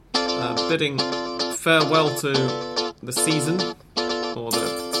bidding farewell to the season, or the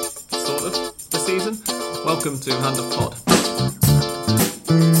sort of the season. Welcome to Hand of Pod.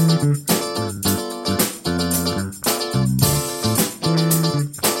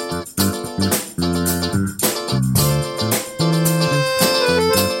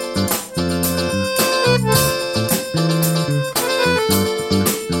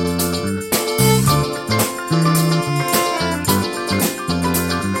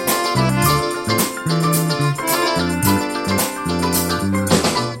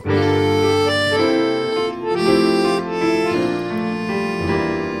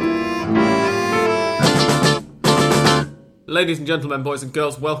 Ladies and gentlemen, boys and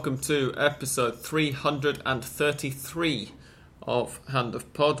girls, welcome to episode 333 of Hand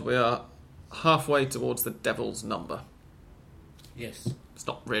of Pod. We are halfway towards the devil's number. Yes. It's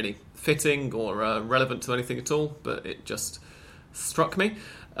not really fitting or relevant to anything at all, but it just struck me.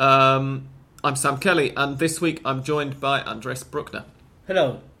 I'm Sam Kelly, and this week I'm joined by Andres Bruckner.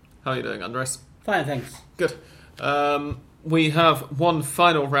 Hello. How are you doing, Andres? Fine, thanks. Good. We have one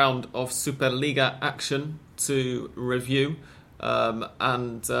final round of Superliga action to review,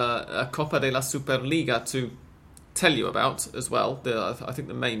 and a Copa de la Superliga to tell you about as well. I think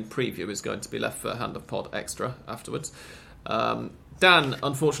the main preview is going to be left for Hand of Pod Extra afterwards. Dan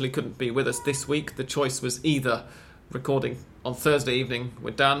unfortunately couldn't be with us this week. The choice was either recording on Thursday evening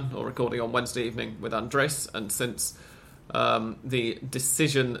with Dan or recording on Wednesday evening with Andres, and since the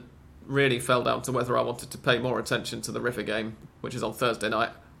decision really fell down to whether I wanted to pay more attention to the River game, which is on Thursday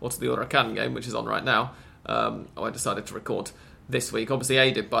night, or to the Huracan game, which is on right now, I decided to record this week, obviously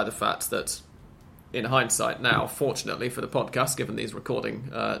aided by the fact that, in hindsight now, fortunately for the podcast, given these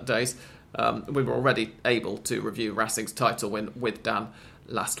recording days, we were already able to review Racing's title win with Dan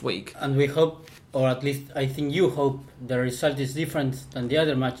last week. And we hope, or at least I think you hope, the result is different than the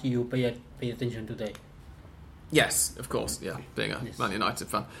other match you pay attention today. Yes, of course, yeah, being a Man United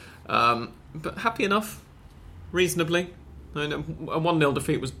fan. But happy enough, reasonably. I mean, a 1-0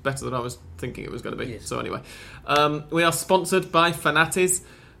 defeat was better than I was thinking it was going to be. Yes. So anyway, we are sponsored by Fanatiz,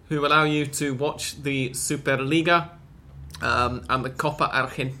 who allow you to watch the Superliga and the Copa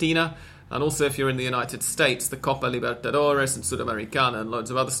Argentina, and also if you're in the United States, the Copa Libertadores and Sudamericana and loads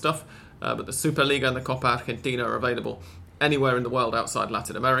of other stuff. But the Superliga and the Copa Argentina are available anywhere in the world outside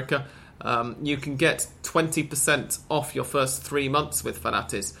Latin America. You can get 20% off your first 3 months with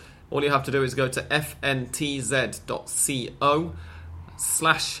Fanatiz. All you have to do is go to fntz.co/HOP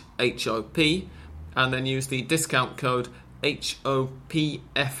and then use the discount code HOPFZ.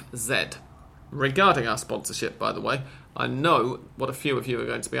 Regarding our sponsorship, by the way, I know what a few of you are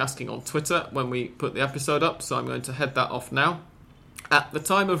going to be asking on Twitter when we put the episode up, so I'm going to head that off now. At the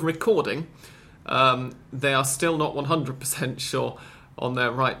time of recording, they are still not 100% sure on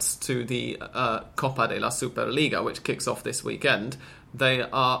their rights to the Copa de la Superliga, which kicks off this weekend. They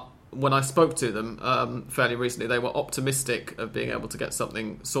are, when I spoke to them fairly recently, they were optimistic of being able to get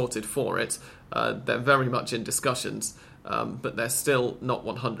something sorted for it. They're very much in discussions, but they're still not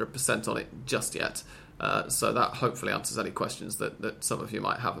 100% on it just yet. So that hopefully answers any questions that some of you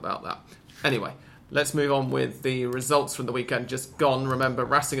might have about that. Anyway, let's move on with the results from the weekend just gone. Remember,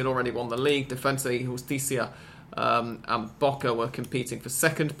 Racing had already won the league. Defensa y Justicia and Boca were competing for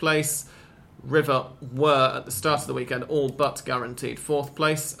second place. River were, at the start of the weekend, all but guaranteed fourth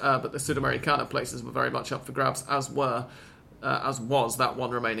place, but the Sudamericana places were very much up for grabs, as was that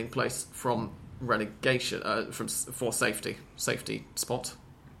one remaining place from relegation, for safety spot,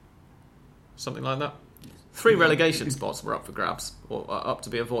 something like that. 3 relegation spots were up for grabs, or up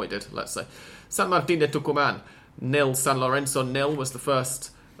to be avoided, let's say. San Martín de Tucumán 0, San Lorenzo 0 was the first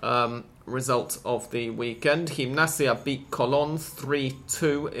result of the weekend. Gimnasia beat Colón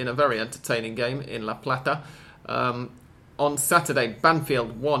 3-2 in a very entertaining game in La Plata. On Saturday,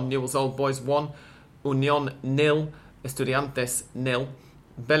 Banfield 1, Newell's Old Boys 1, Unión 0, Estudiantes 0,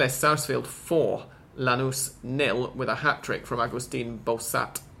 Vélez Sarsfield 4, Lanús 0 with a hat-trick from Agustín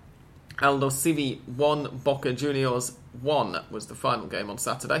Bossat. Aldosivi 1, Boca Juniors 1 was the final game on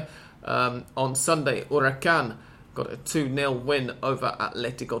Saturday. On Sunday, Huracan got a 2-0 win over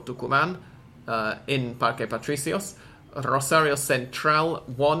Atlético Tucumán in Parque Patricios. Rosario Central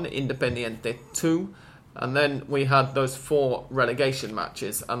 1, Independiente 2. And then we had those 4 relegation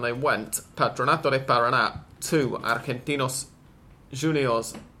matches, and they went Patronato de Paraná 2, Argentinos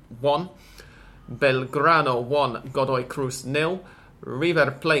Juniors 1, Belgrano 1, Godoy Cruz 0,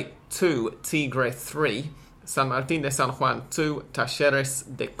 River Plate 2, Tigre 3, San Martín de San Juan 2, Talleres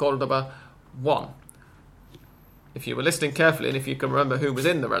de Córdoba 1. If you were listening carefully, and if you can remember who was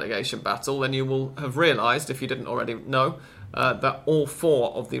in the relegation battle, then you will have realised, if you didn't already know, that all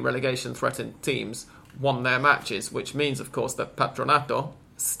 4 of the relegation-threatened teams won their matches, which means, of course, that Patronato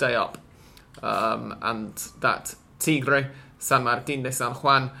stay up, and that Tigre, San Martín de San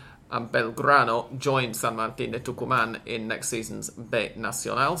Juan and Belgrano join San Martín de Tucumán in next season's B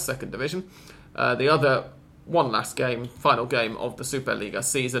Nacional, second division. The other final game of the Superliga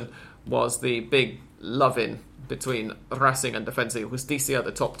season was the big love-in between Racing and Defensa y Justicia,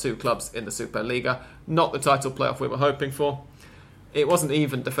 the top 2 clubs in the Superliga. Not the title playoff we were hoping for. It wasn't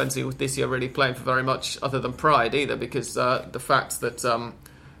even Defensa y Justicia really playing for very much other than pride either, because the fact that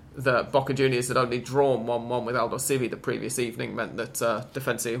the Boca Juniors had only drawn 1-1 with Aldosivi the previous evening meant that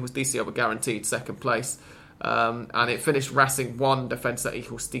Defensa y Justicia were guaranteed second place. And it finished Racing 1, Defensa y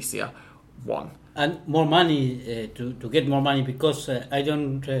Justicia 1. And more money, to get more money, because I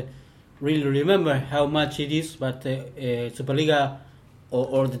don't really remember how much it is, but Superliga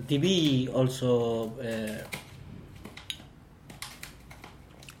or the TV also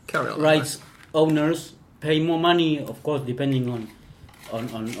rights owners pay more money, of course, depending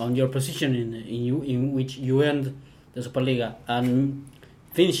on your position in which you end the Superliga. And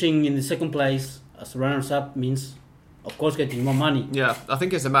finishing in the second place as runners-up means, of course, getting more money. Yeah, I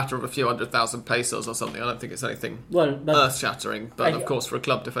think it's a matter of a few 100,000 pesos or something. I don't think it's anything earth-shattering. But of course, for a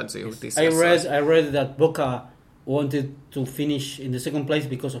club Defensa y Justicia, I read that Boca wanted to finish in the second place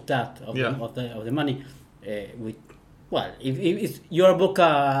because of that, of the money. If you're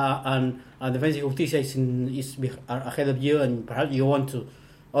Boca and Defensa y Justicia is ahead of you, and perhaps you want to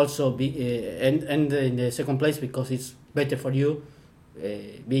also be end in the second place because it's better for you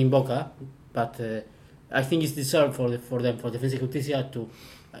being Boca, but. I think it's deserved for Defensa y Justicia to,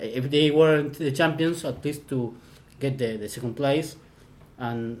 if they weren't the champions, at least to get the second place.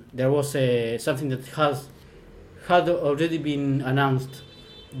 And there was something that had already been announced.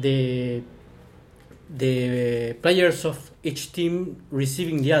 The players of each team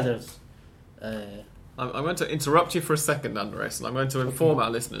receiving the others. I'm going to interrupt you for a second, Andres, and I'm going to inform our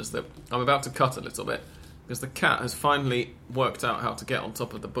listeners that I'm about to cut a little bit, because the cat has finally worked out how to get on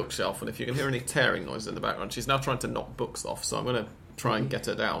top of the bookshelf, and if you can hear any tearing noise in the background, she's now trying to knock books off, so I'm going to try and get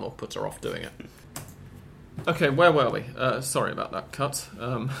her down or put her off doing it. Okay, where were we? Sorry about that cut.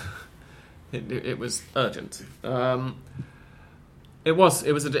 It was urgent. It was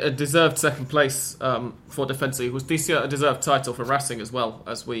a deserved second place for Defensa y Justicia, a deserved title for Racing as well,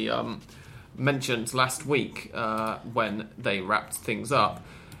 as we mentioned last week when they wrapped things up.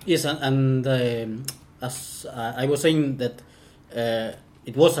 Yes, and as I was saying that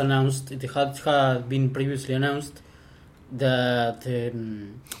it was announced, it had been previously announced that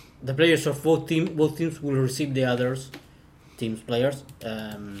the players of both teams will receive the others teams' players.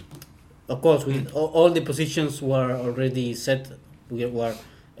 Of course, all the positions were already set. There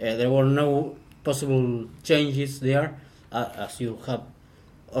were no possible changes there, as you have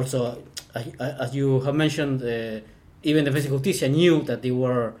also as you have mentioned. Even the Defensa y Justicia knew that they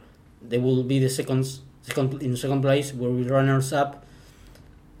will be the second second place, were runners up.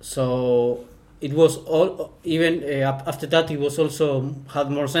 So it was all, even after that, it was also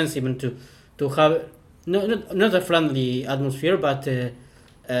had more sense even to have not a friendly atmosphere, but to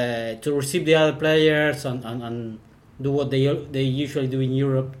receive the other players and do what they usually do in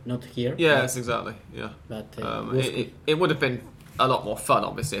Europe, not here. Yes, exactly. Yeah, but it would have been a lot more fun,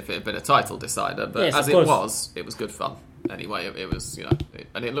 obviously, if it had been a title decider. But yes, as it was good fun. Anyway, it was,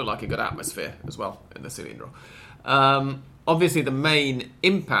 and it looked like a good atmosphere as well in the Cilindro. Obviously, the main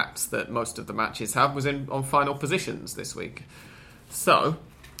impacts that most of the matches have was on final positions this week. So,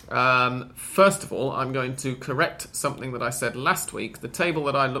 first of all, I'm going to correct something that I said last week. The table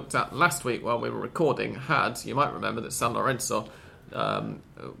that I looked at last week while we were recording had, you might remember that San Lorenzo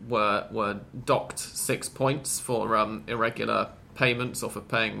were docked 6 points for irregular payments or for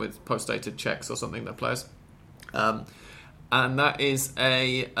paying with post-dated checks or something, their players. And that is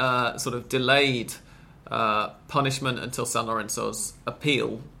a sort of delayed punishment until San Lorenzo's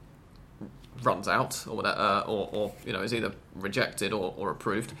appeal runs out, or whatever, or is either rejected or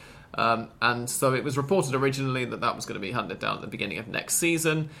approved. And so it was reported originally that was going to be handed down at the beginning of next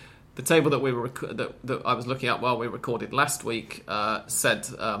season. The table that we were that I was looking at while we recorded last week said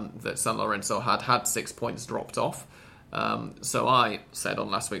that San Lorenzo had 6 points dropped off. So I said on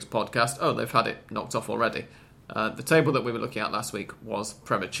last week's podcast, they've had it knocked off already. The table that we were looking at last week was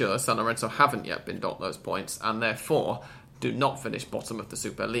premature. San Lorenzo haven't yet been docked those points, and therefore do not finish bottom of the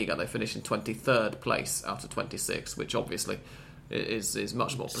Superliga. They finish in 23rd place out of 26, which obviously is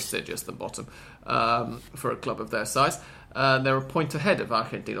much more prestigious than bottom for a club of their size. They're a point ahead of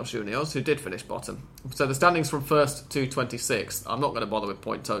Argentinos Juniors, who did finish bottom. So the standings from 1st to 26th, I'm not going to bother with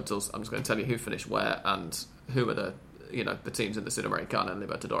point totals. I'm just going to tell you who finished where and who are the the teams in the Sudamericana and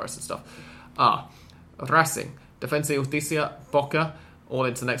Libertadores and stuff are Racing, Defensa y Justicia, Boca, all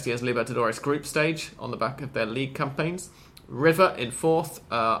into next year's Libertadores group stage on the back of their league campaigns. River in fourth,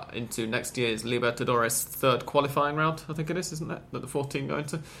 into next year's Libertadores third qualifying round, I think it is, isn't it? That the fourth team going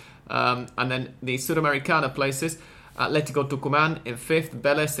to. And then the Sudamericana places, Atletico Tucumán in fifth,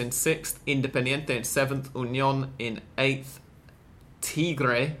 Vélez in sixth, Independiente in seventh, Unión in eighth,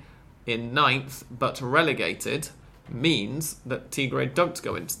 Tigre in ninth, but relegated means that Tigre don't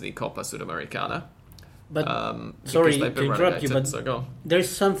go into the Copa Sudamericana. But sorry to interrupt you, but so go on. There's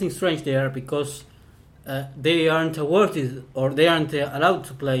something strange there because they aren't awarded or they aren't allowed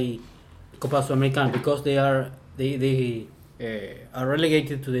to play Copa Sudamericana because they are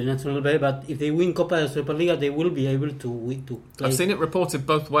relegated to the National B. But if they win Copa Superliga, they will be able to play. I've seen it reported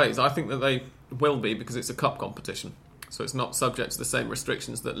both ways. I think that they will be because it's a cup competition, so it's not subject to the same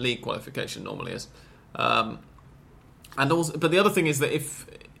restrictions that league qualification normally is. And also, but the other thing is that if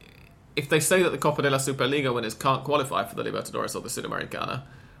they say that the Copa de la Superliga winners can't qualify for the Libertadores or the Sudamericana,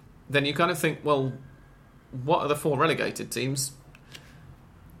 then you kind of think, well, what are the four relegated teams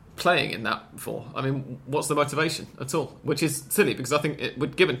playing in that for? I mean, what's the motivation at all? Which is silly because I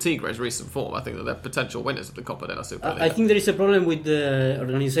think, given Tigre's recent form, I think that they're potential winners of the Copa de la Superliga. I think there is a problem with the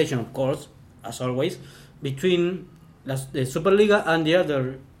organization, of course, as always, between the Superliga and the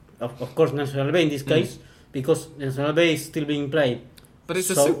other, of course, National B in this case, because National B is still being played. But it's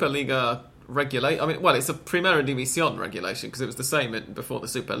a Superliga regulation. I mean, well, it's a Primera División regulation because it was the same before the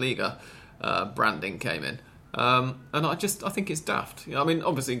Superliga branding came in. And I think it's daft. I mean,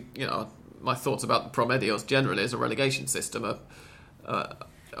 obviously, my thoughts about the Promedios generally as a relegation system are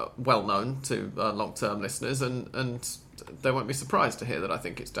well known to long-term listeners, and they won't be surprised to hear that I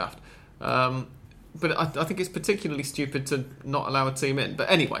think it's daft. But I think it's particularly stupid to not allow a team in. But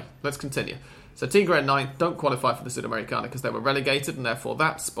anyway, let's continue. So Tigre in ninth don't qualify for the Sudamericana because they were relegated, and therefore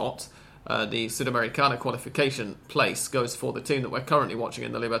that spot, the Sudamericana qualification place, goes for the team that we're currently watching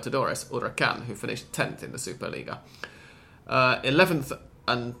in the Libertadores, Huracan, who finished 10th in the Superliga. 11th,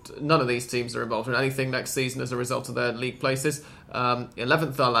 and none of these teams are involved in anything next season as a result of their league places.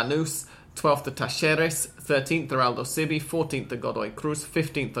 11th are Lanús, 12th are Talleres, 13th are Aldosivi, 14th are Godoy Cruz,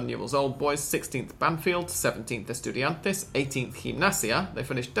 15th are Newell's Old Boys, 16th Banfield, 17th Estudiantes, 18th Gimnasia. They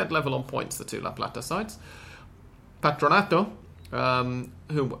finished dead level on points, the two La Plata sides. Patronato,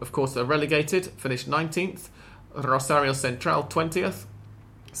 who of course are relegated, finished 19th. Rosario Central 20th.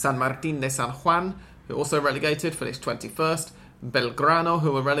 San Martín de San Juan, who also relegated, finished 21st. Belgrano,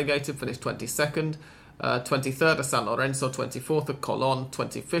 who were relegated, finished 22nd. 23rd are San Lorenzo, 24th are Colón,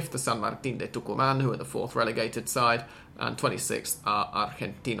 25th are San Martín de Tucumán, who are the fourth relegated side, and 26th are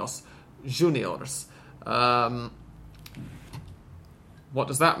Argentinos Juniors. What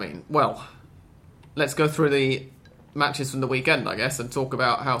does that mean? Well, let's go through the matches from the weekend, I guess, and talk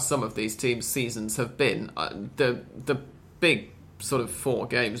about how some of these teams' seasons have been. The big sort of four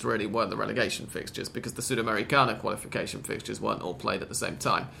games really weren't the relegation fixtures because the Sudamericana qualification fixtures weren't all played at the same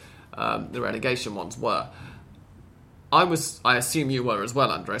time. The relegation ones were. I assume you were as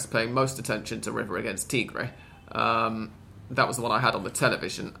well, Andres, paying most attention to River against Tigre. That was the one I had on the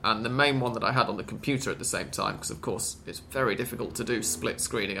television, and the main one that I had on the computer at the same time, because of course it's very difficult to do split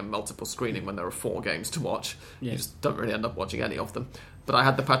screening and multiple screening when there are four games to watch. Yeah. You just don't really end up watching any of them. But I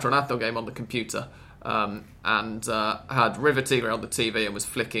had the Patronato game on the computer, and had River Tigre on the TV and was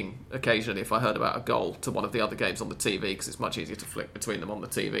flicking occasionally if I heard about a goal to one of the other games on the TV because it's much easier to flick between them on the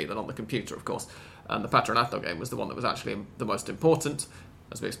TV than on the computer, of course. And the Patronato game was the one that was actually the most important.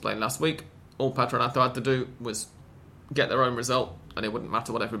 As we explained last week, all Patronato had to do was get their own result and it wouldn't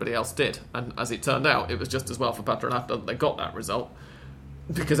matter what everybody else did. And as it turned out, it was just as well for Patronato that they got that result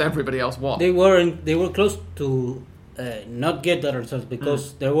because everybody else won. They were close to not get that result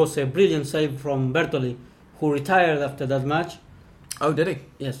because there was a brilliant save from Bertoli, who retired after that match. Oh, did he?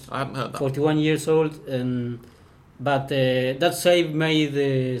 Yes. I hadn't heard that. 41 years old, but that save made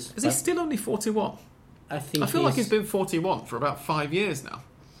the... Is he still only 41? I feel like he's been 41 for about 5 years now.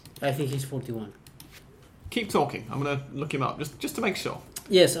 I think he's 41. Keep talking. I'm going to look him up just to make sure.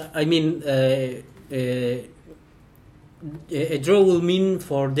 Yes, I mean, a draw will mean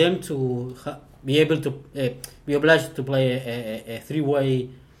for them to be able to be obliged to play a three-way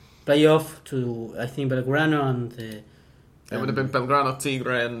playoff to, I think, Belgrano and... it would have been Belgrano,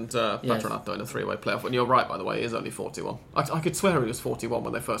 Tigre and Patronato in a three-way playoff. And you're right, by the way, he is only 41. I could swear he was 41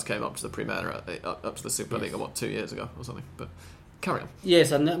 when they first came up to the Primera, up to the Superliga, 2 years ago or something. But carry on.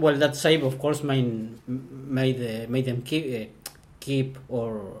 Yes, and well, that save, of course, made them keep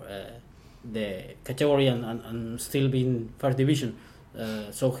or the category and still be in first division.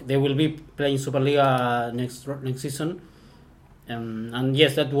 So they will be playing Superliga next season. And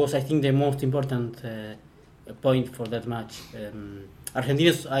yes, that was, I think, the most important point for that match.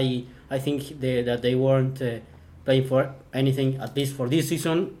 Argentinos, I think that they weren't playing for anything, at least for this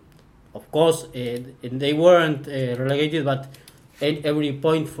season. Of course, they weren't relegated, but every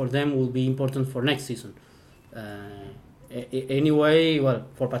point for them will be important for next season. Anyway, well,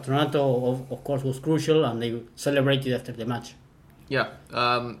 for Patronato, of course, was crucial, and they celebrated after the match. Yeah,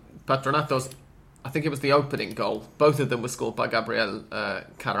 Patronato's, I think it was the opening goal. Both of them were scored by Gabriel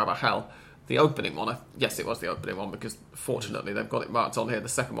Carabajal. The opening one, yes, it was the opening one, because fortunately they've got it marked on here. The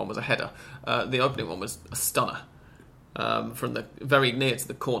second one was a header. The opening one was a stunner from the very near to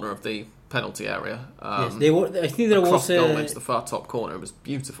the corner of the penalty area. Yes, they were. I think there was a goal into the far top corner. It was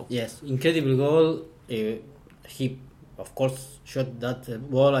beautiful. Yes, incredible goal. He, of course, shot that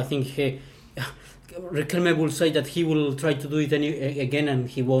ball. I think Riquelme will say that he will try to do it again, and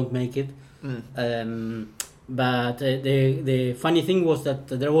he won't make it. But the funny thing was that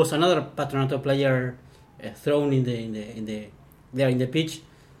there was another Patronato player thrown in the pitch,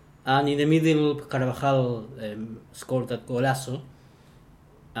 and in the middle Carvajal scored that golazo,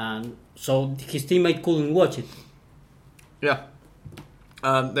 and so his teammate couldn't watch it. Yeah,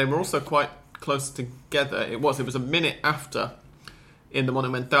 they were also quite close together. It was a minute after, in the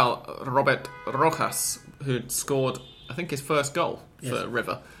Monumental, Robert Rojas, who'd scored, I think, his first goal for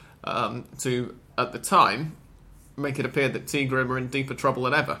River, to, at the time, make it appear that Tigre were in deeper trouble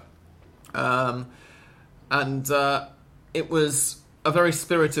than ever. It was a very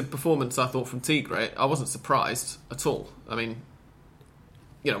spirited performance, I thought, from Tigre. I wasn't surprised at all. I mean,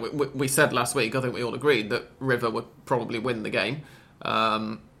 you know, we said last week, I think we all agreed, that River would probably win the game,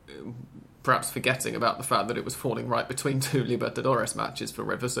 perhaps forgetting about the fact that it was falling right between two Libertadores matches for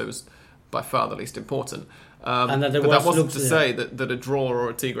River, so it was by far the least important. And that but that wasn't to say that a draw or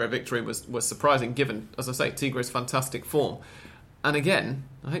a Tigre victory was surprising, given, as I say, Tigre's fantastic form. And again,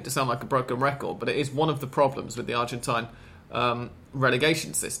 I hate to sound like a broken record, but it is one of the problems with the Argentine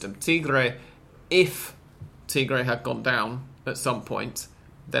relegation system. Tigre, if Tigre had gone down at some point,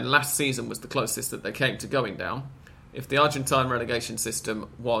 then last season was the closest that they came to going down. If the Argentine relegation system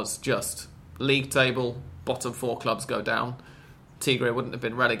was just league table, bottom four clubs go down, Tigre wouldn't have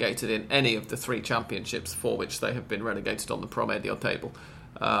been relegated in any of the three championships for which they have been relegated on the Promedio table.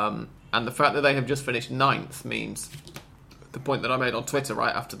 And the fact that they have just finished ninth means, the point that I made on Twitter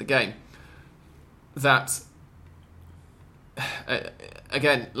right after the game, that,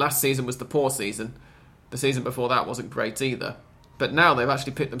 again, last season was the poor season. The season before that wasn't great either. But now they've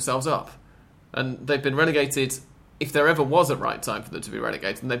actually picked themselves up. And they've been relegated, if there ever was a right time for them to be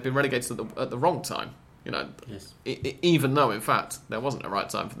relegated, and they've been relegated at the wrong time. You know, yes. Even though, in fact, there wasn't a right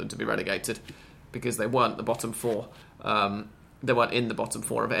time for them to be relegated, because they weren't the bottom four. They weren't in the bottom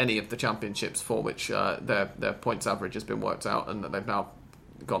four of any of the championships for which their points average has been worked out, and that they've now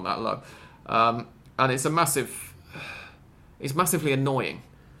gone that low. And it's massively annoying.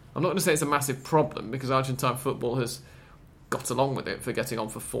 I'm not going to say it's a massive problem, because Argentine football has got along with it for getting on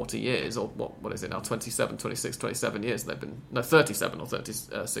for 40 years, or what is it now, 27 years they've been, no, 37 or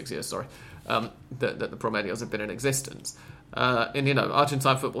 36 years, sorry, that the Promedios have been in existence. And, you know,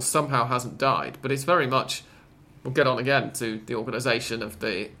 Argentine football somehow hasn't died, but it's very much, we'll get on again to the organisation of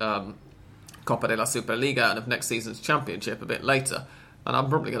the Copa de la Superliga and of next season's championship a bit later, and I'm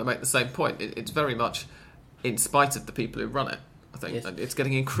probably going to make the same point. It's very much in spite of the people who run it. I think Yes. and it's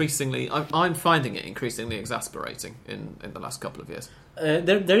getting increasingly. I'm finding it increasingly exasperating in the last couple of years.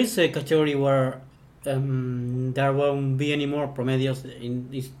 There is a category where there won't be any more Promedios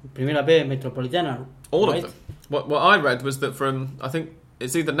in this Primera B Metropolitana. All right? of them. What I read was that from, I think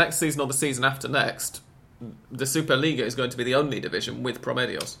it's either next season or the season after next, the Superliga is going to be the only division with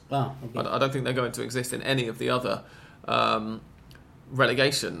Promedios. Ah, okay. I don't think they're going to exist in any of the other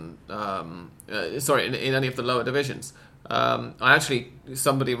relegation. In any of the lower divisions.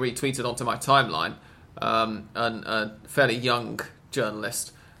 Somebody retweeted onto my timeline, a fairly young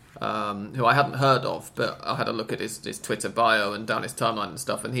journalist who I hadn't heard of, but I had a look at his Twitter bio and down his timeline and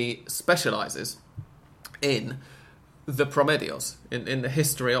stuff, and he specialises in the Promedios, in the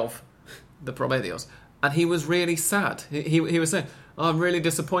history of the Promedios, and he was really sad. He was saying, I'm really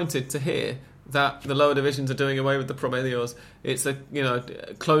disappointed to hear that the lower divisions are doing away with the Promedios. It's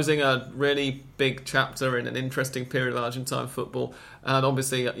closing a really big chapter in an interesting period of Argentine football, and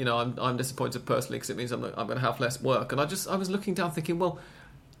obviously, I'm disappointed personally, because it means I'm going to have less work. And I was looking down thinking, well,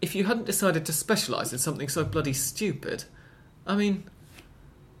 if you hadn't decided to specialise in something so bloody stupid, I mean,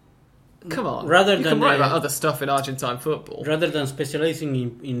 Come on. Rather you than can write about other stuff in Argentine football. Rather than specializing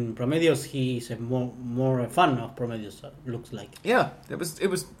in Promedios, he is more a fan of Promedios, looks like. Yeah, it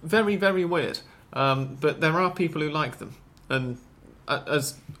was very, very weird. But there are people who like them. And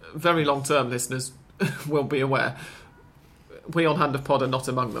as very long-term listeners will be aware, we on Hand of Pod are not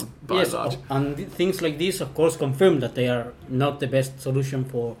among them, by and large. And things like this, of course, confirm that they are not the best solution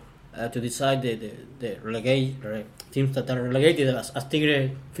for to decide the teams that are relegated. As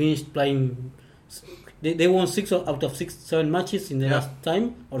Tigre finished playing, they won 6 out of 7 matches in the last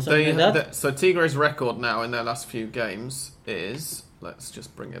time, or something like that. So Tigre's record now in their last few games is, let's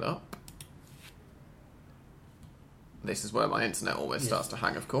just bring it up. This is where my internet always starts to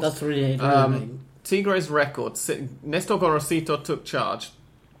hang, of course. That's really amazing. Tigre's record, Nestor Gorosito took charge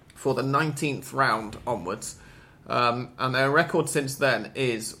for the 19th round onwards. And their record since then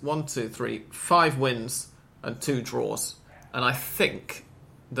is 5 wins and 2 draws. And I think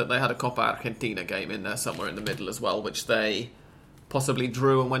that they had a Copa Argentina game in there somewhere in the middle as well, which they possibly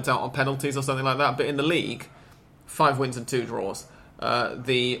drew and went out on penalties or something like that. But in the league, 5 wins and 2 draws.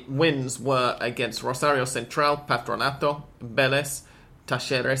 The wins were against Rosario Central, Patronato, Vélez,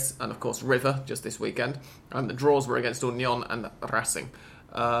 Talleres, and of course River just this weekend. And the draws were against Unión and Racing.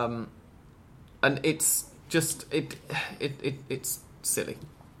 And it's just it's silly.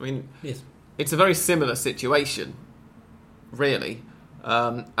 I mean, yes. It's a very similar situation, really,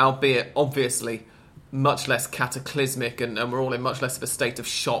 albeit obviously much less cataclysmic, and we're all in much less of a state of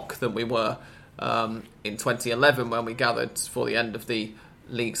shock than we were in 2011 when we gathered for the end of the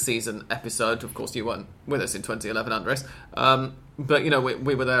league season episode. Of course, you weren't with us in 2011, Andres, but you know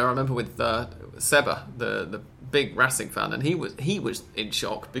we were there. I remember with Seba, the big Racing fan, and he was in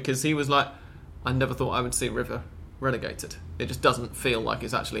shock because he was like, I never thought I would see River relegated. It just doesn't feel like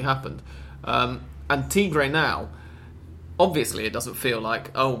it's actually happened. And Tigre now, obviously it doesn't feel like,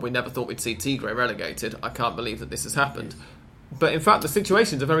 oh, we never thought we'd see Tigre relegated. I can't believe that this has happened. But in fact, the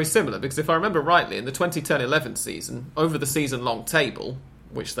situations are very similar, because if I remember rightly, in the 2010-11 season, over the season-long table,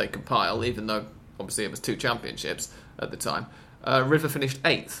 which they compile, even though obviously it was 2 championships at the time, River finished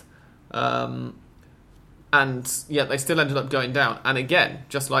 8th. And yet they still ended up going down. And again,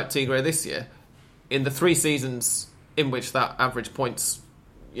 just like Tigre this year, in the 3 seasons in which that average points,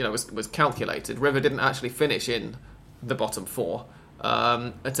 was calculated, River didn't actually finish in the bottom 4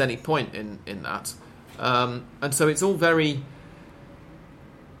 at any point in that. And so it's all very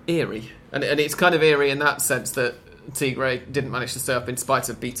eerie. And it's kind of eerie in that sense that Tigre didn't manage to stay up in spite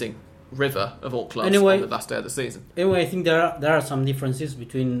of beating River, of all clubs, on the last day of the season. Anyway, I think there are some differences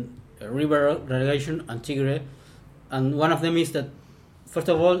between River relegation and Tigre. And one of them is that, first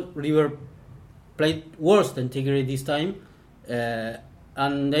of all, River played worse than Tigre this time.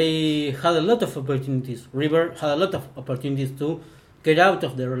 And they had a lot of opportunities. River had a lot of opportunities to get out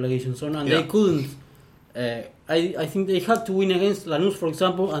of the relegation zone, and they couldn't. I think they had to win against Lanús, for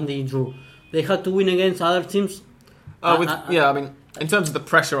example, and they drew. They had to win against other teams. I mean, in terms of the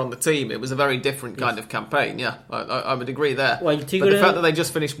pressure on the team, it was a very different kind of campaign. Yeah, I would agrrie there. While Tigre, but the fact that they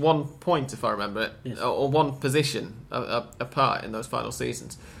just finished 1 point, if I remember it, or 1 position apart in those final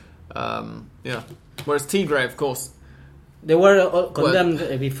seasons. Whereas Tigre, of course, they were condemned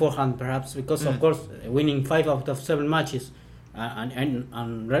beforehand, perhaps, because, of course, winning 5 out of 7 matches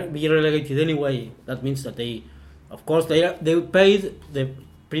and be relegated anyway, that means that they paid the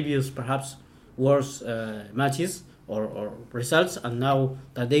previous, perhaps, worse matches or results, and now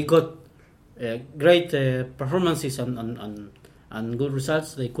that they got great performances and good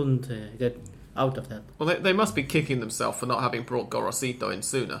results, they couldn't get out of that. Well, they must be kicking themselves for not having brought Gorosito in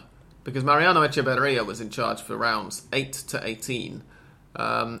sooner, because Mariano Echeverria was in charge for rounds 8 to 18,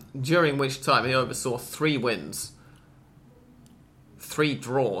 during which time he oversaw 3 wins, 3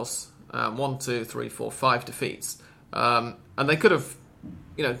 draws, 5 defeats. And they could have,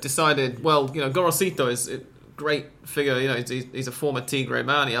 decided, well, Gorosito is a great figure, he's a former Tigre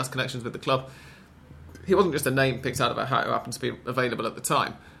man, he has connections with the club. He wasn't just a name picked out of a hat who happened to be available at the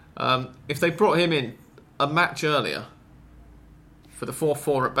time. If they brought him in a match earlier, for the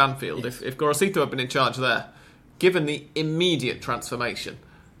 4-4 at Banfield, if Gorosito had been in charge there, given the immediate transformation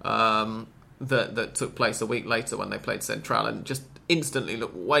that took place a week later when they played Central and just instantly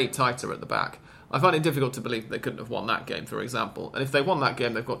looked way tighter at the back, I find it difficult to believe they couldn't have won that game, for example. And if they won that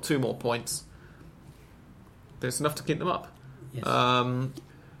game, they've got 2 more points. There's enough to keep them up. Yes.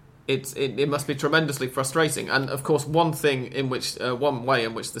 It must be tremendously frustrating. And of course, one way in which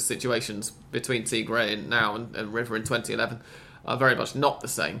the situations between Tigre now and River in 2011 are very much not the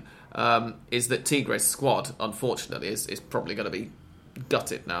same, is that Tigre's squad, unfortunately, is probably going to be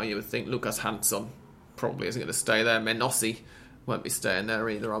gutted now. You would think Lucas Hansson probably isn't going to stay there. Menossi won't be staying there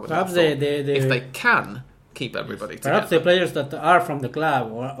either. I would Perhaps have thought. If they can keep everybody perhaps together. the players that are from the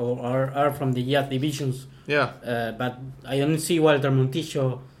club or are from the youth divisions. Yeah. But I don't see Walter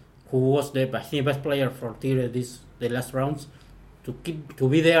Montijo, who was the best player for Tigre the last rounds, to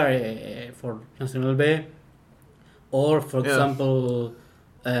be there for Nacional B, or for example,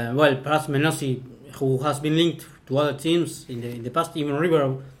 perhaps Menossi, who has been linked to other teams in the past, even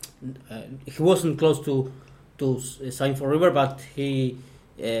River. He wasn't close to sign for River, but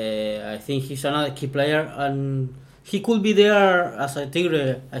I think he's another key player, and he could be there as a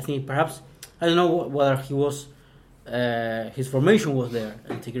Tigre. I think perhaps, I don't know whether he was his formation was there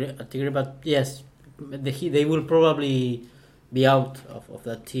at Tigre, but yes, they will probably be out of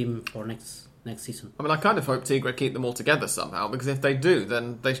that team for next season. I mean, I kind of hope Tigre keep them all together somehow, because if they do,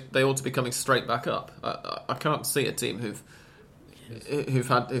 then they ought to be coming straight back up. I can't see a team who've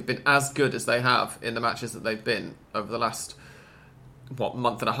been as good as they have in the matches that they've been over the last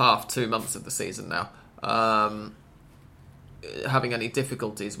month and a half, 2 months of the season now, having any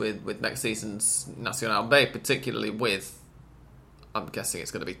difficulties with next season's Nacional B, particularly with, I'm guessing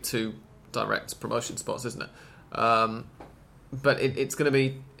it's going to be 2 direct promotion spots, isn't it? But it's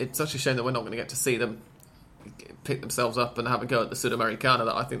such a shame that we're not going to get to see them pick themselves up and have a go at the Sudamericana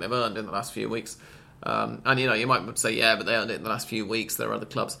that I think they've earned in the last few weeks. And you might say, yeah, but they earned it in the last few weeks. There are other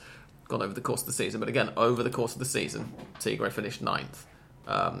clubs gone over the course of the season. But again, over the course of the season, Tigre finished 9th.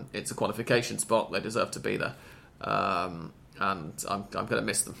 It's a qualification spot. They deserve to be there. And I'm going to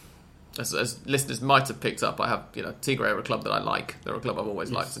miss them. As listeners might have picked up, I have, Tigre are a club that I like. They're a club I've always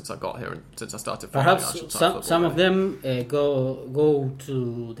liked since I got here and since I started following Argentine football. Perhaps some of them go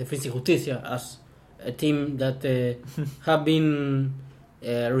to Defensa y Justicia as a team that have been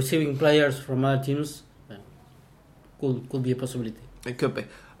receiving players from other teams. Could be a possibility. It could be.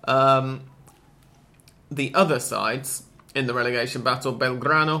 The other sides in the relegation battle,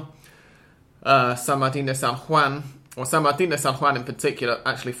 Belgrano, San Martín de San Juan, or San Martín de San Juan in particular,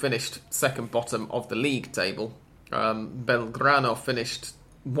 actually finished second bottom of the league table. Belgrano finished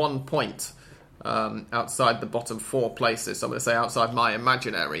 1 point outside the bottom 4 places. So I'm going to say outside my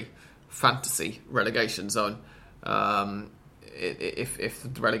imaginary fantasy relegation zone.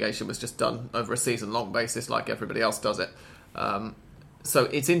 If the relegation was just done over a season-long basis like everybody else does it. So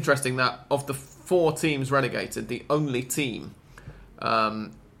it's interesting that of the 4 teams relegated, the only team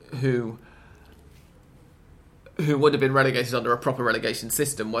who would have been relegated under a proper relegation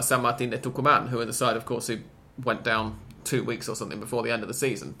system was San Martín de Tucumán, who are the side, of course, who went down 2 weeks or something before the end of the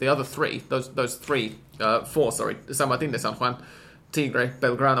season. The other 3, four, San Martín de San Juan, Tigre,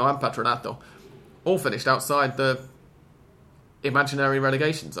 Belgrano and Patronato, all finished outside the imaginary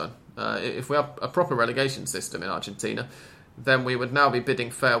relegation zone. If we have a proper relegation system in Argentina, then we would now be bidding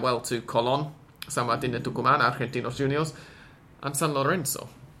farewell to Colón, San Martín de Tucumán, Argentinos Juniors, and San Lorenzo.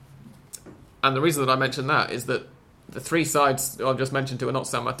 And the reason that I mention that is that the 3 sides I've just mentioned who are not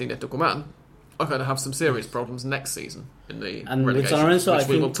San Martín de Tucumán are going to have some serious problems next season in the relegation, Lorenzo, which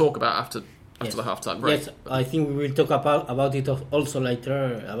we will talk about after the half-time break. Yes, I think we will talk about it also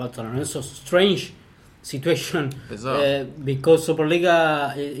later, about San Lorenzo's strange situation. Because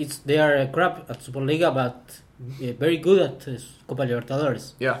Superliga, they are crap at Superliga, but very good at Copa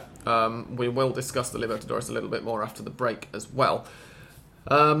Libertadores. Yeah, we will discuss the Libertadores a little bit more after the break as well.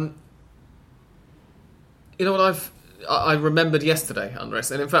 You know what I remembered yesterday, Andres,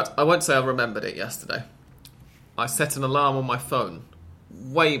 and in fact, I won't say I remembered it yesterday. I set an alarm on my phone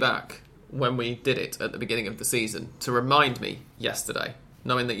way back when we did it at the beginning of the season to remind me yesterday,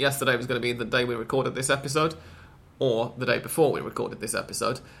 knowing that yesterday was going to be the day we recorded this episode, or the day before we recorded this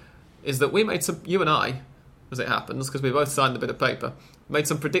episode, is that we made you and I, as it happens, because we both signed a bit of paper, made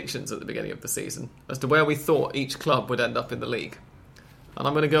some predictions at the beginning of the season as to where we thought each club would end up in the league. And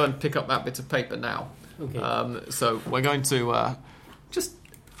I'm going to go and pick up that bit of paper now. Okay. So we're going to just...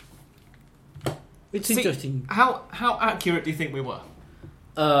 It's interesting. How accurate do you think we were?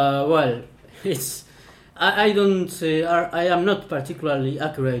 Well, it's... I don't... I am not particularly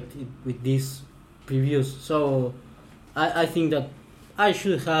accurate with these previews, so I think that I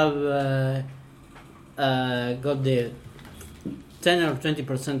should have got the 10 or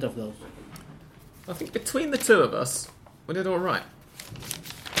 20% of those. I think between the two of us, we did all right.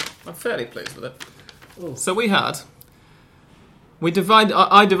 I'm fairly pleased with it. Oh. So I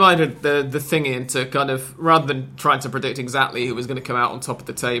divided the thing into kind of, rather than trying to predict exactly who was going to come out on top of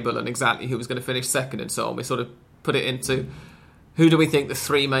the table and exactly who was going to finish second and so on, we sort of put it into who do we think the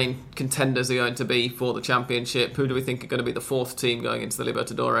 3 main contenders are going to be for the championship, who do we think are going to be the 4th team going into the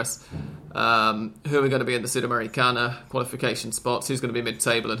Libertadores, who are going to be in the Sudamericana qualification spots, who's going to be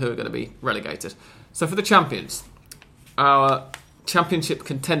mid-table and who are going to be relegated. So for the champions, our championship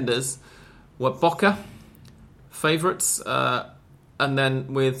contenders were Boca, favourites, and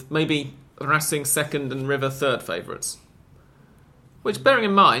then with maybe Racing second and River third favourites. Which, bearing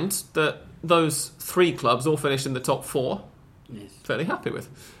in mind that those three clubs all finished in the top four, Yes. fairly happy with.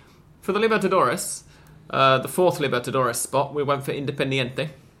 For the Libertadores, the fourth Libertadores spot, we went for Independiente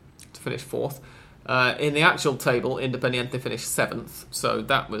to finish fourth. In the actual table, Independiente finished seventh, so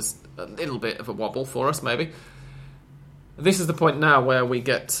that was a little bit of a wobble for us, maybe. This is the point now where we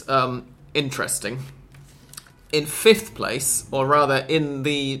get interesting. In fifth place, or rather in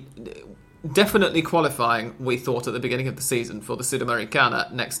the definitely qualifying, we thought at the beginning of the season for the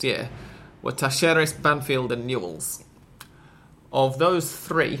Sudamericana next year, were Talleres, Banfield and Newell's. Of those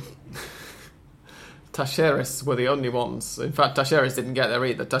three, Talleres were the only ones. In fact, Talleres didn't get there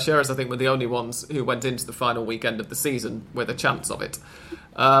either. Talleres, I think, were the only ones who went into the final weekend of the season with a chance of it.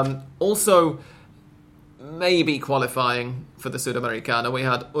 Also, maybe qualifying for the Sudamericana, we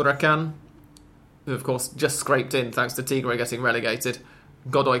had Huracan, who of course just scraped in thanks to Tigre getting relegated.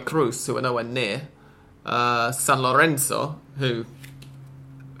 Godoy Cruz, who were nowhere near. San Lorenzo, who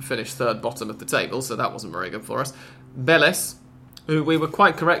finished third bottom of the table, so that wasn't very good for us. Vélez, who we were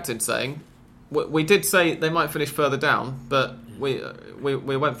quite correct in saying. We did say they might finish further down, but we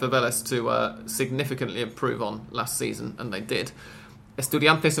went for Vélez to significantly improve on last season, and they did.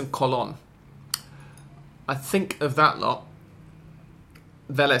 Estudiantes and Colón. I think of that lot,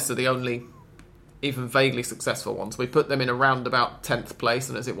 Vélez are the only even vaguely successful ones. We put them in around about 10th place,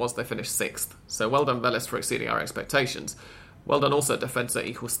 and as it was, they finished 6th. So well done, Vélez, for exceeding our expectations. Well done also Defensa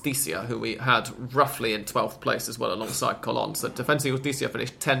y Justicia, who we had roughly in 12th place as well alongside Colón. So Defensa y Justicia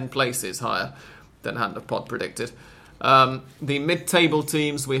finished 10 places higher than Hand of Pod predicted. The mid-table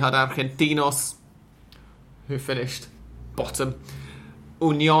teams, we had Argentinos, who finished bottom.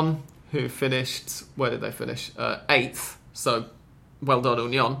 Unión, who finished... Where did they finish? 8th. So well done,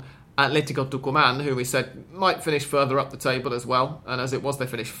 Unión. Atlético Tucumán, who we said might finish further up the table as well. And as it was, they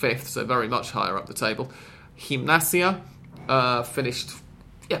finished 5th, so very much higher up the table. Gimnasia finished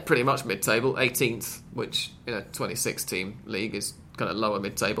pretty much mid-table, 18th, which in a 26-team league is kind of lower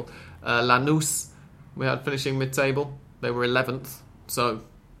mid-table. Lanús, we had finishing mid-table. They were 11th, so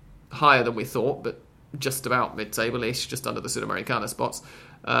higher than we thought, but just about mid-table-ish, just under the Sudamericana spots.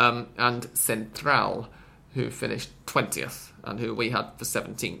 And Central, who finished 20th, and who we had for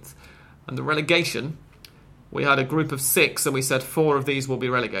 17th. And the relegation, we had a group of 6, and we said 4 of these will be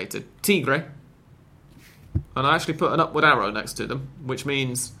relegated. Tigre, and I actually put an upward arrow next to them, which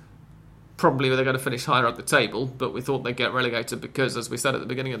means probably they're going to finish higher up the table, but we thought they'd get relegated because, as we said at the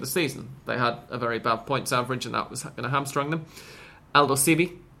beginning of the season, they had a very bad points average, and that was going to hamstring them.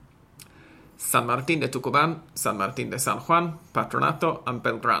 Aldosivi, San Martín de Tucumán, San Martín de San Juan, Patronato, and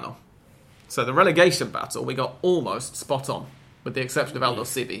Belgrano. So the relegation battle, we got almost spot on, with the exception of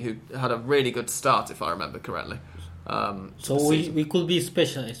Aldosivi, who had a really good start, if I remember correctly. So we could be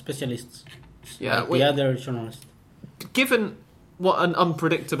specialists. Yeah, like the other journalists. Given what an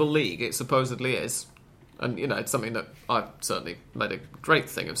unpredictable league it supposedly is, and it's something that I've certainly made a great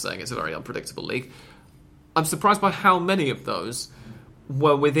thing of saying it's a very unpredictable league, I'm surprised by how many of those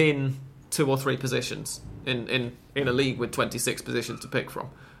were within 2 or 3 positions in a league with 26 positions to pick from.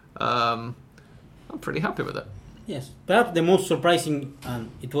 I'm pretty happy with it. Yes, perhaps the most surprising, and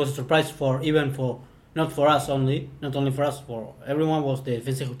it was a surprise not for us only, not only for us, for everyone, was the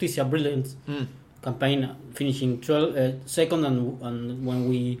Defensa y Justicia brilliant campaign, finishing second, and when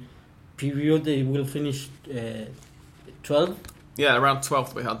we previewed they will finish 12th. Yeah, around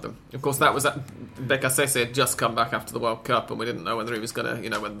 12th we had them. Of course, that was at Becasese had just come back after the World Cup, and we didn't know whether he was going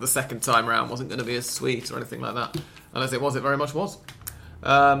to, whether the second time round wasn't going to be as sweet or anything like that. And as it was, it very much was.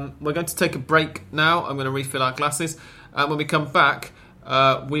 We're going to take a break now. I'm going to refill our glasses. And when we come back,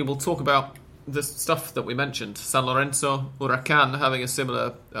 we will talk about the stuff that we mentioned. San Lorenzo, Huracan having a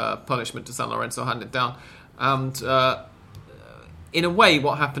similar punishment to San Lorenzo handed down. And in a way,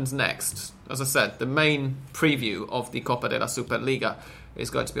 what happens next. As I said, the main preview of the Copa de la Superliga is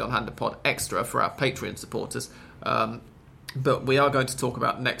going to be on Hand of Pod Extra for our Patreon supporters. But we are going to talk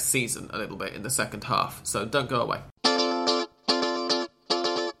about next season a little bit in the second half. So don't go away.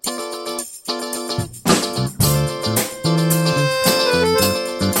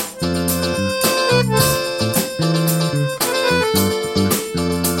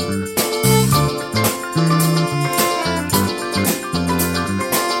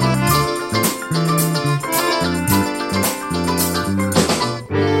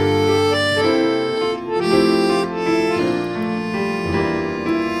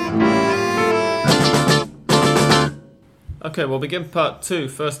 Okay, we'll begin part 2,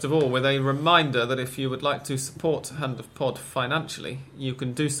 first of all, with a reminder that if you would like to support Hand of Pod financially, you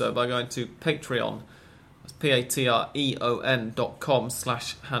can do so by going to Patreon. That's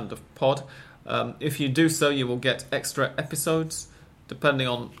patreon.com/handofpod. If you do so, you will get extra episodes. Depending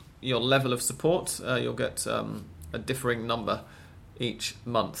on your level of support, you'll get a differing number each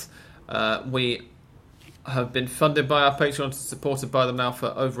month. We have been funded by our Patreons, supported by them now for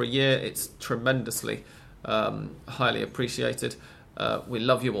over a year. It's tremendously highly appreciated. We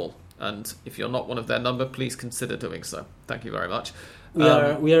love you all, and if you're not one of their number, please consider doing so. Thank you very much. We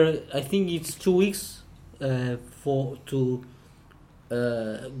are. I think it's 2 weeks to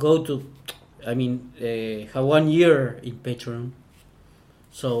go to. I mean, have 1 year in Patreon.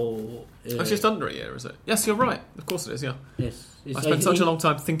 So it's just under a year, is it? Yes, you're right. Of course it is. Yeah. Yes. I spent such a long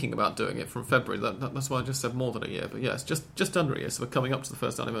time thinking about doing it from February. That's why I just said more than a year. But yes, just under a year. So we're coming up to the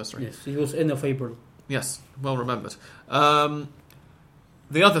first anniversary. Yes, it was end of April. Yes, well remembered. The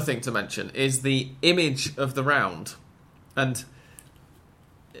other thing to mention is the image of the round, and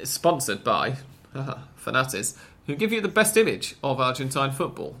it's sponsored by Fanatis, who give you the best image of Argentine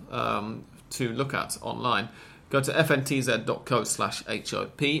football to look at online. Go to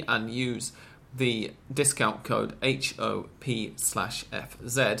fntz.co/HOP and use the discount code HOP/FZ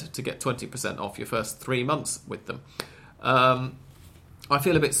to get 20% off your first 3 months with them. I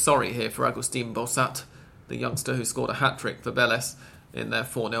feel a bit sorry here for Agustin Bossat, the youngster who scored a hat-trick for Vélez in their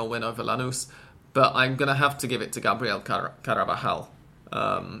 4-0 win over Lanús, but I'm going to have to give it to Gabriel Carabajal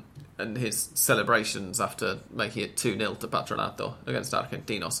and his celebrations after making it 2-0 to Patronato against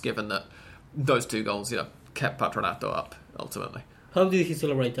Argentinos, given that those 2 goals, kept Patronato up ultimately. How did he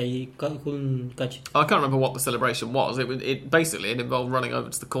celebrate? I couldn't catch it. I can't remember what the celebration was. It basically involved running over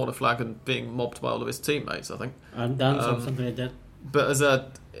to the corner flag and being mobbed by all of his teammates, I think. And dance or something like that. But as I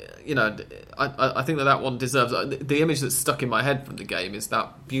think that one deserves. The image that's stuck in my head from the game is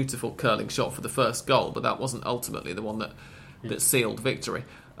that beautiful curling shot for the first goal, but that wasn't ultimately the one that sealed victory.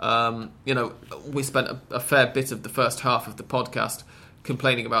 We spent a fair bit of the first half of the podcast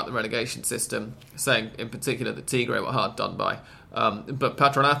complaining about the relegation system, saying in particular that Tigre were hard done by. But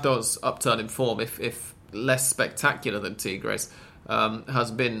Patronato's upturn in form, if less spectacular than Tigre's, has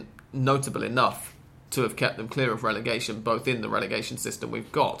been notable enough to have kept them clear of relegation, both in the relegation system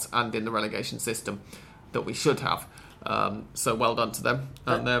we've got and in the relegation system that we should have. So well done to them,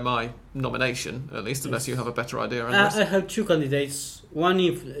 and they're my nomination, at least, unless you have a better idea. I have 2 candidates. One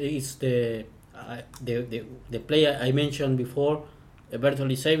is the player I mentioned before,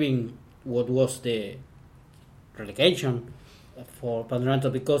 Bertoli saving what was the relegation for Patronato,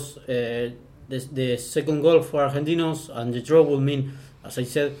 because the second goal for Argentinos and the draw will mean, as I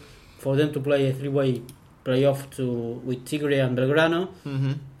said, for them to play a 3-way playoff with Tigre and Belgrano.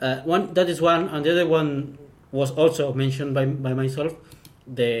 Mm-hmm. That is one, and the other one was also mentioned by myself.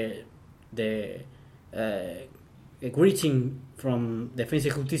 The greeting from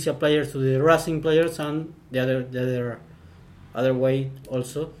Defensa y Justicia players to the Racing players, and the other way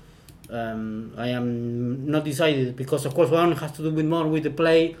also. I am not decided, because of course one has to do with more with the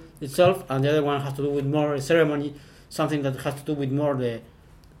play itself, and the other one has to do with more ceremony, something that has to do with more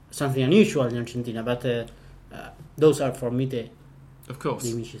something unusual in Argentina. But those are for me the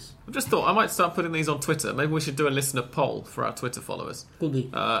images. I just thought I might start putting these on Twitter. Maybe we should do a listener poll for our Twitter followers. Could be.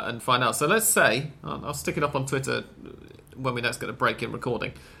 And find out. So let's say, I'll stick it up on Twitter when we next get a break in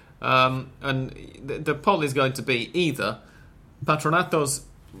recording. And the poll is going to be either Patronato's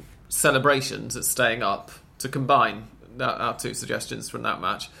celebrations at staying up, to combine our 2 suggestions from that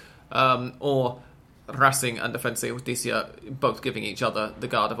match, or Racing and Defensa y Justicia both giving each other the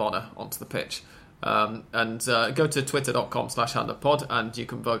guard of honour onto the pitch. And go to twitter.com/handofpod and you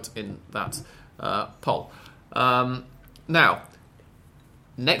can vote in that poll. Now,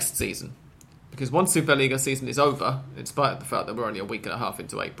 next season, because one Superliga season is over, in spite of the fact that we're only a week and a half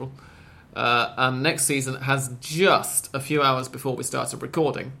into April, and next season has just a few hours before we started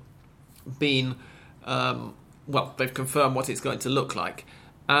recording been, they've confirmed what it's going to look like,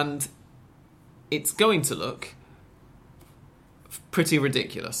 and it's going to look pretty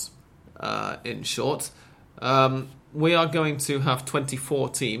ridiculous. In short, we are going to have 24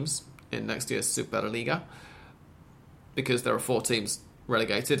 teams in next year's Superliga, because there are 4 teams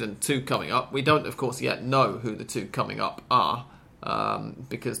relegated and 2 coming up. We don't, of course, yet know who the 2 coming up are,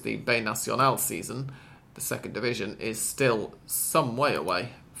 because the B Nacional season, the second division, is still some way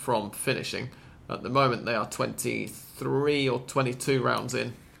away from finishing. At the moment, they are 23 or 22 rounds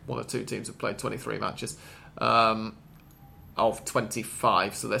in. 1 or 2 teams have played 23 matches. Of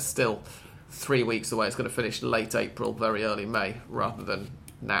 25, so they're still 3 weeks away. It's going to finish late April, very early May, rather than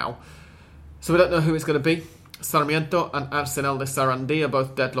now. So we don't know who it's going to be. Sarmiento and Arsenal de Sarandí are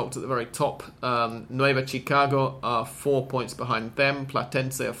both deadlocked at the very top. Nueva Chicago are 4 points behind them.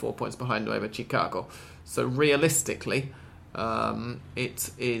 Platense are 4 points behind Nueva Chicago. So realistically,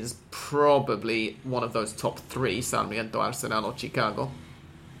 it is probably one of those top three, Sarmiento, Arsenal or Chicago.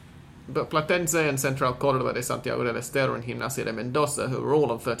 But Platense and Central Córdoba de Santiago del Estero and Gimnasia de Mendoza, who are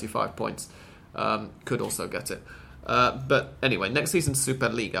all on 35 points, could also get it. But anyway, next season's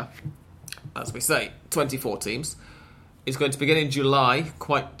Superliga, as we say, 24 teams, is going to begin in July,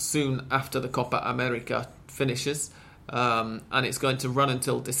 quite soon after the Copa America finishes, and it's going to run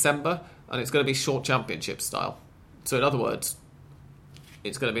until December, and it's going to be short championship style. So in other words,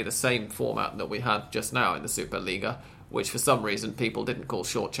 it's going to be the same format that we had just now in the Superliga, which for some reason people didn't call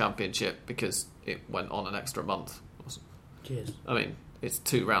short championship because it went on an extra month. Yes. I mean, it's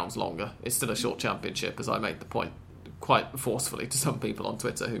 2 rounds longer. It's still a short championship, as I made the point quite forcefully to some people on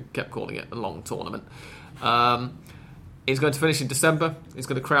Twitter who kept calling it a long tournament. It's going to finish in December. It's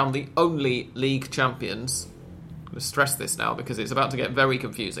going to crown the only league champions. I'm going to stress this now because it's about to get very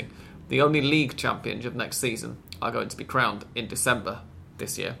confusing. The only league champions of next season are going to be crowned in December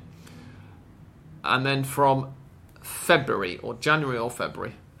this year. And then from February or January or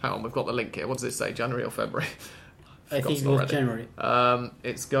February. Hang on, we've got the link here. What does it say? January or February? I think it was January.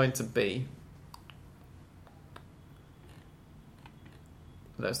 It's going to be...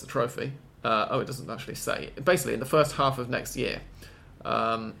 There's the trophy. It doesn't actually say. Basically, in the first half of next year,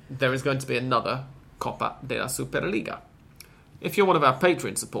 there is going to be another Copa de la Superliga. If you're one of our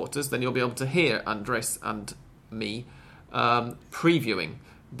Patreon supporters, then you'll be able to hear Andres and me previewing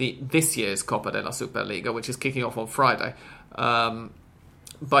this year's Copa de la Superliga, which is kicking off on Friday,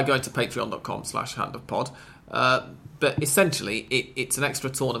 by going to patreon.com/handofpod. But essentially, it's an extra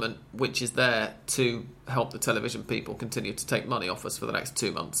tournament which is there to help the television people continue to take money off us for the next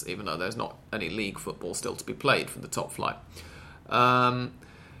 2 months, even though there's not any league football still to be played from the top flight.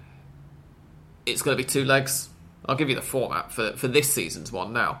 It's going to be 2 legs. I'll give you the format for this season's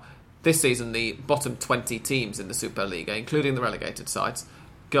one now. This season, the bottom 20 teams in the Superliga, including the relegated sides,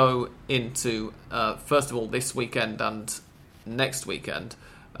 go into, first of all, this weekend and next weekend,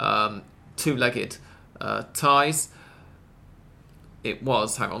 2-legged ties. It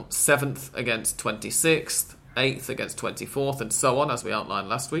was, 7th against 26th, 8th against 24th, and so on, as we outlined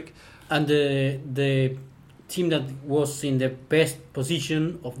last week. And the team that was in the best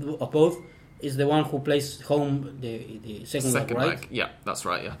position of both is the one who plays home the second leg, right? Leg. Yeah, that's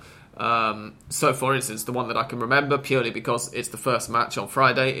right, yeah. So, for instance, the one that I can remember, purely because it's the first match on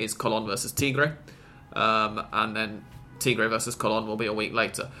Friday, is Colón versus Tigre. And then Tigre versus Colón will be a week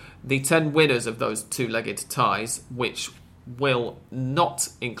later. The 10 winners of those 2-legged ties, which will not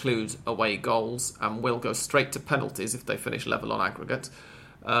include away goals and will go straight to penalties if they finish level on aggregate,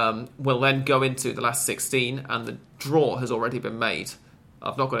 will then go into the last 16, and the draw has already been made.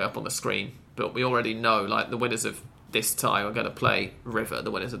 I've not got it up on the screen, but we already know, like, the winners of this tie are going to play River,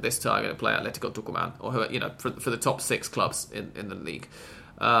 the winners of this tie are going to play Atletico Tucumán, or for the top 6 clubs in the league,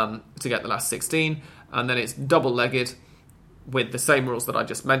 to get the last 16. And then it's double-legged with the same rules that I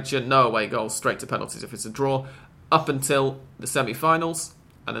just mentioned: no away goals, straight to penalties if it's a draw, up until the semi-finals,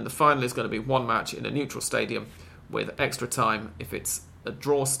 and then the final is going to be 1 match in a neutral stadium with extra time if it's a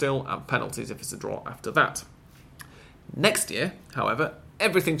draw still, and penalties if it's a draw after that. Next year, however,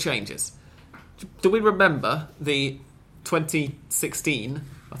 everything changes. Do we remember the 2016,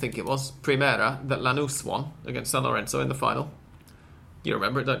 I think it was, Primera, that Lanús won against San Lorenzo in the final? You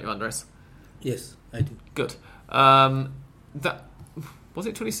remember it, don't you, Andres? Yes, I do. Good. That was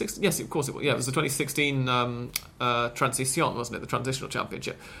it 2016? Yes, of course it was. Yeah, it was the 2016 Transición, wasn't it? The Transitional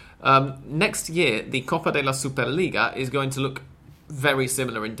Championship. Next year, the Copa de la Superliga is going to look very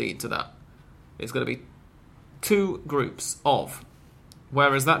similar indeed to that. It's going to be 2 groups of,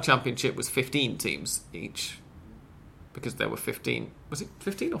 whereas that championship was 15 teams each, because there were 15. Was it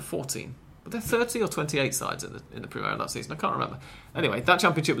 15 or 14? Were there 30 or 28 sides in the Primera that season? I can't remember. Anyway, that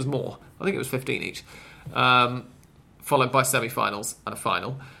championship was more. I think it was 15 each. Followed by semi-finals and a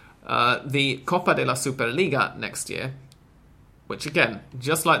final. The Copa de la Superliga next year, which again,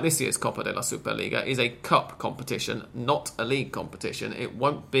 just like this year's Copa de la Superliga, is a cup competition, not a league competition. It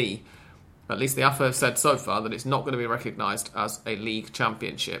won't be, at least the AFA have said so far, that it's not going to be recognised as a league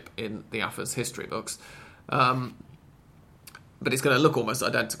championship in the AFA's history books. But it's going to look almost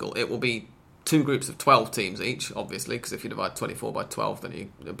identical. It will be 2 groups of 12 teams each, obviously, because if you divide 24 by 12,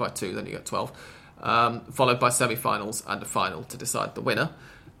 then by 2, then you get 12. Followed by semi-finals and a final to decide the winner.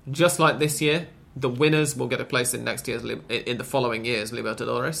 Just like this year, the winners will get a place in the following year's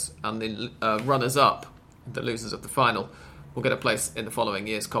Libertadores, and the runners-up, the losers of the final, will get a place in the following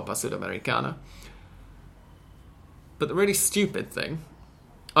year's Copa Sudamericana. But the really stupid thing...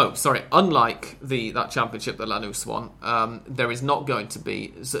 Oh, sorry. Unlike that championship that Lanús won, there is not going to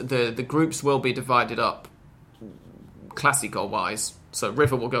be... So the groups will be divided up Clásico-wise. So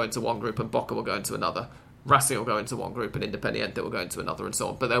River will go into one group and Boca will go into another. Racing will go into one group and Independiente will go into another and so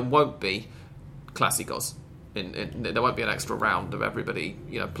on. But there won't be Clásicos. There won't be an extra round of everybody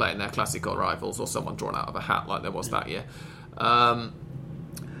playing their Clásico rivals or someone drawn out of a hat like there was that year.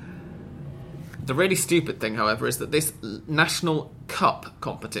 The really stupid thing, however, is that this National Cup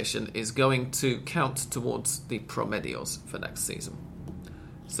competition is going to count towards the Promedios for next season.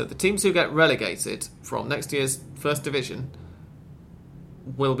 So the teams who get relegated from next year's First Division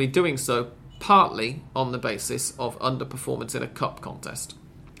will be doing so partly on the basis of underperformance in a cup contest,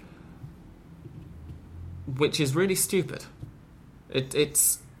 which is really stupid.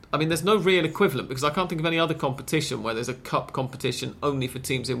 It's there's no real equivalent because I can't think of any other competition where there's a cup competition only for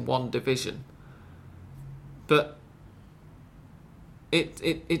teams in one division. But it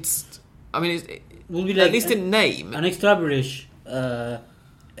will be like at least in name an extra average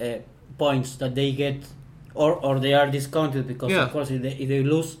points that they get, or they are discounted because of course if they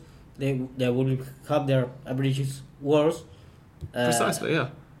lose, they will have their averages worse. Precisely, yeah.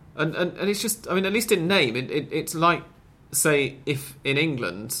 And it's just, at least in name, it's like, say, if in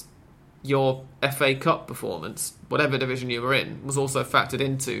England your FA Cup performance, whatever division you were in, was also factored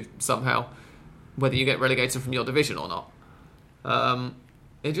into somehow whether you get relegated from your division or not.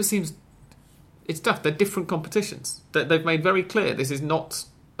 It just seems... It's tough. They're different competitions. They've made very clear this is not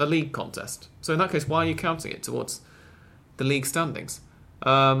a league contest. So in that case, why are you counting it towards the league standings?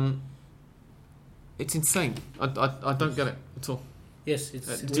 It's insane. I don't get it at all. Yes,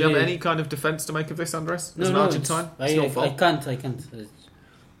 do you have any kind of defence to make of this, Andres? As an Argentine? It's your fault. I can't.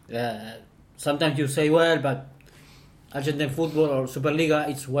 Sometimes you say, well, but Argentine football or Superliga,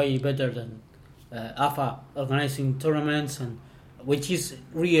 it's way better than AFA organizing tournaments, and which is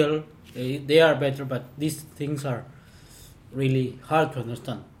real. They are better, but these things are really hard to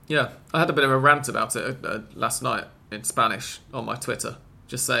understand. Yeah, I had a bit of a rant about it last night in Spanish on my Twitter,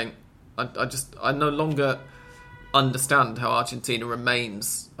 just saying I no longer understand how Argentina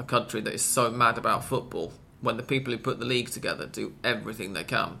remains a country that is so mad about football when the people who put the league together do everything they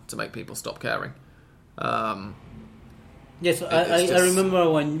can to make people stop caring. Yes, I remember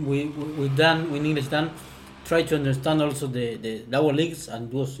when when English Dan tried to understand also the lower leagues, and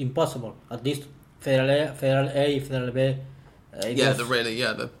it was impossible. At least Federal A, Federal B.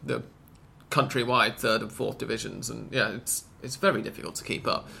 The countrywide third and fourth divisions, and it's very difficult to keep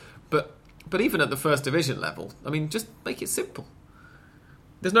up. But even at the first division level, just make it simple.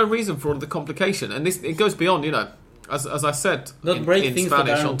 There's no reason for all the complication, and it goes beyond. As I said in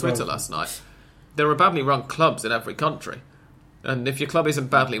Spanish on Twitter last night, there are badly run clubs in every country, and if your club isn't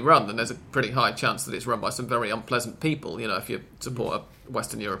badly run, then there's a pretty high chance that it's run by some very unpleasant people. If you support a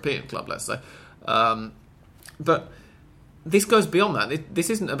Western European club, let's say. But this goes beyond that. This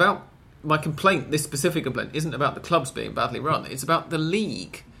isn't about my complaint. This specific complaint isn't about the clubs being badly run. It's about the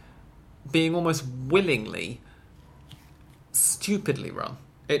league being almost willingly, stupidly run.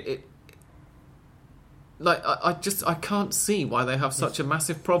 I can't see why they have such a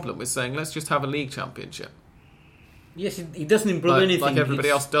massive problem with saying let's just have a league championship. Yes, it doesn't improve anything. Like everybody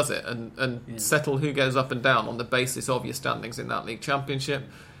else does it, and settle who goes up and down on the basis of your standings in that league championship.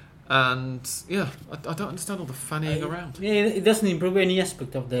 And I don't understand all the fannying around. Yeah, it doesn't improve any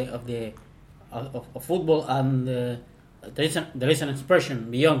aspect of football, and there is an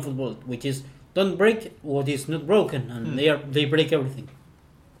expression beyond football, which is don't break what is not broken, and they break everything.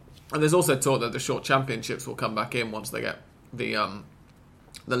 And there's also talk that the short championships will come back in once they get the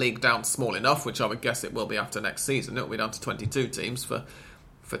league down small enough, which I would guess it will be after next season. It will be down to 22 teams for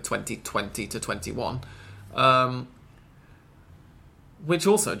 2020 to 21. Which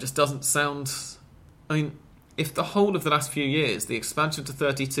also just doesn't sound... if the whole of the last few years, the expansion to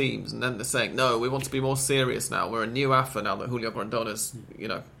 30 teams, and then they're saying, no, we want to be more serious now, we're a new AFA now that Julio Grondona's,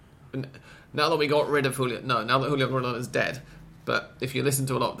 now that we got rid of Julio... No, now that Julio Grondona's dead. But if you listen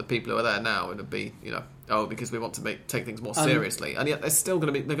to a lot of the people who are there now, it would be, because we want to take things more seriously. And yet they're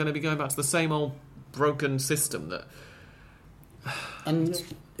going to be going back to the same old broken system that... And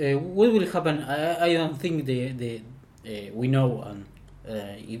what will happen? I don't think we know, and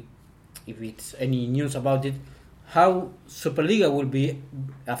if it's any news about it, how Superliga will be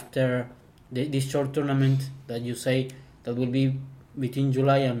after this short tournament that you say that will be between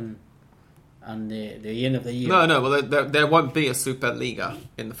July and the end of the year. No. Well, there won't be a Superliga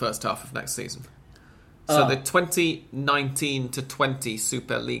in the first half of next season. So the 2019 to 20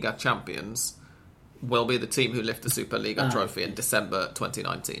 Superliga champions will be the team who lift the Superliga trophy in December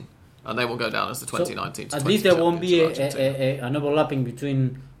 2019. and they will go down as the 2019 to at 20 least there won't be champions of Argentina. an overlapping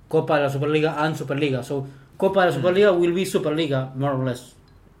between Copa de la Superliga and Superliga. So Copa de la Superliga will be Superliga, more or less.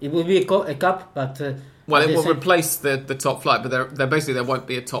 It will be a cup, but... Well, it will replace the top flight, but there won't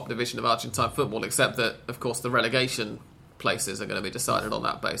be a top division of Argentine football, except that, of course, the relegation places are going to be decided on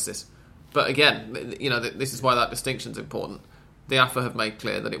that basis. But again, you know, this is why that distinction's important. The AFA have made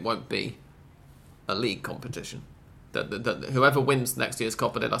clear that it won't be a league competition. That whoever wins next year's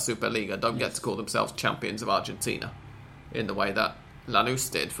Copa de la Superliga don't get to call themselves champions of Argentina in the way that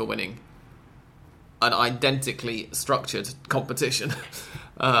Lanús did for winning an identically structured competition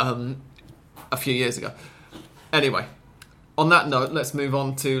a few years ago. Anyway, on that note, let's move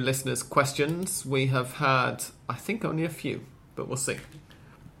on to listeners' questions. We have had, I think, only a few, but we'll see.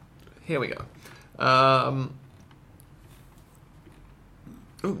 Here we go.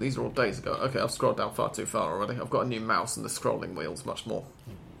 These are all days ago. Okay, I've scrolled down far too far already. I've got a new mouse and the scrolling wheel's much more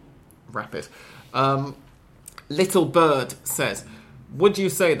rapid. Little Bird says, would you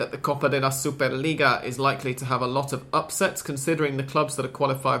say that the Copa de la Superliga is likely to have a lot of upsets considering the clubs that are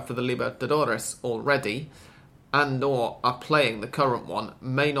qualified for the Libertadores already and or are playing the current one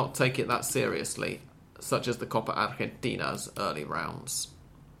may not take it that seriously, such as the Copa Argentina's early rounds?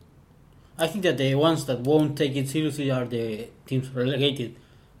 I think that the ones that won't take it seriously are the teams relegated.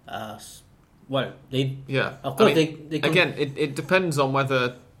 Well, they... Yeah. Of course, I mean, again, it depends on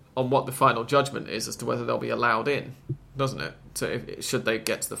what the final judgment is as to whether they'll be allowed in, doesn't it? Should they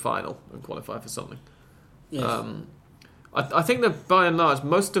get to the final and qualify for something? Yes. I think that by and large,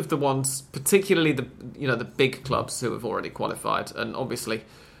 most of the ones, particularly the big clubs who have already qualified, and obviously,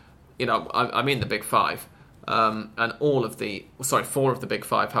 I mean the big five, and four of the big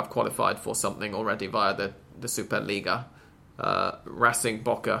five have qualified for something already via the Superliga. Racing,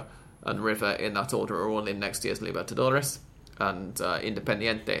 Boca, and River in that order are all in next year's Libertadores, and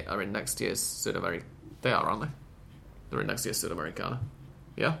Independiente are in next year's Sudamericana. They are, aren't they? They're in next year's Sudamericana.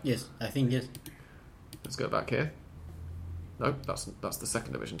 Yeah? Yes, I think yes. Let's go back here. No, that's the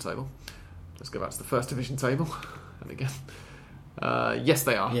second division table. Let's go back to the first division table. And again. Yes,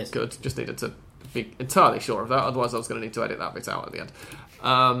 they are. Yes. Good. Just needed to be entirely sure of that. Otherwise, I was going to need to edit that bit out at the end.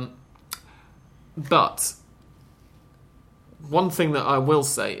 But one thing that I will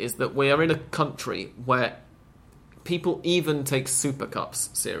say is that we are in a country where people even take Super Cups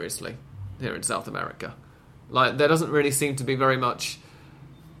seriously here in South America. Like, there doesn't really seem to be very much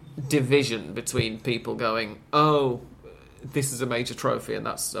division between people going, oh, this is a major trophy and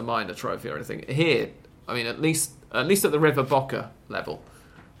that's a minor trophy or anything. Here, I mean, at least at the River Boca level,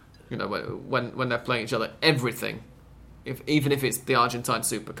 when they're playing each other, everything, even if it's the Argentine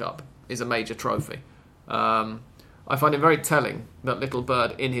Super Cup, is a major trophy. I find it very telling that Little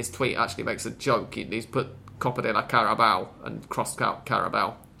Bird in his tweet actually makes a joke. He's put Copa de la Carabao and crossed out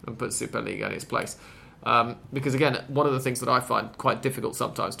Carabao and put Superliga in its place. Because again, one of the things that I find quite difficult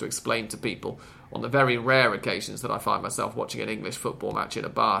sometimes to explain to people on the very rare occasions that I find myself watching an English football match in a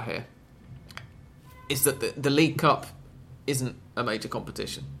bar here is that the League Cup isn't a major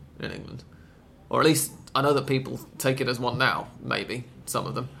competition in England. Or at least I know that people take it as one now, maybe, some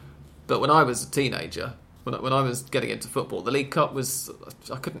of them. But when I was a teenager, when I was getting into football, the League Cup was...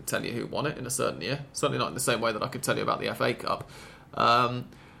 I couldn't tell you who won it in a certain year. Certainly not in the same way that I could tell you about the FA Cup.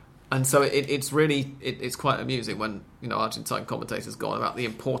 And so it's quite amusing when Argentine commentators go on about the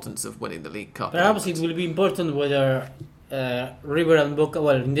importance of winning the League Cup. Perhaps it will be important whether River and Boca,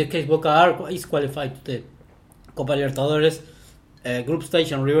 well, in this case Boca is qualified to the Copa Libertadores group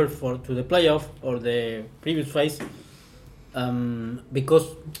stage and River to the playoff or the previous phase,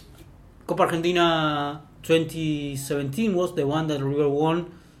 because Copa Argentina 2017 was the one that River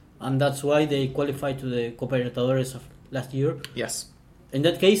won, and that's why they qualified to the Copa Libertadores of last year. Yes. In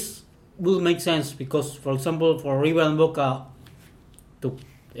that case, will make sense because, for example, for River and Boca to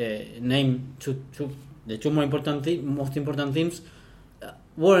name the two most important teams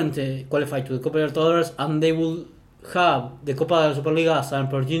weren't qualified to the Copa Libertadores, and they will have the Copa de la Superliga as an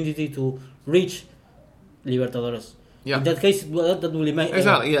opportunity to reach Libertadores. Yeah. In that case, that will make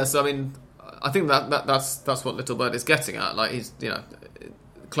exactly. Yes, I mean, I think that's what Little Bird is getting at. Like, he's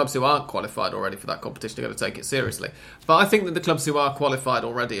clubs who aren't qualified already for that competition are going to take it seriously. But I think that the clubs who are qualified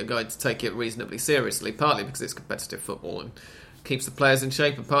already are going to take it reasonably seriously, partly because it's competitive football and keeps the players in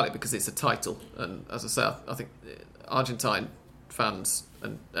shape, and partly because it's a title. And as I say, I think Argentine fans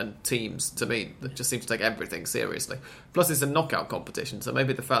and teams, to me, that just seem to take everything seriously. Plus, it's a knockout competition, so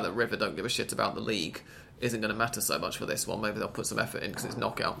maybe the fact that River don't give a shit about the league isn't going to matter so much for this one. Maybe they'll put some effort in because it's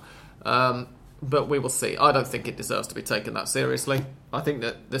knockout. but we will see. I don't think it deserves to be taken that seriously. I think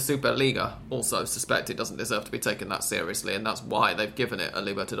that the Superliga also suspect it doesn't deserve to be taken that seriously, and that's why they've given it a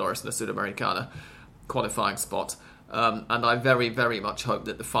Libertadores and a Sudamericana qualifying spot. And I very, very much hope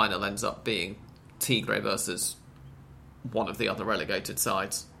that the final ends up being Tigre versus one of the other relegated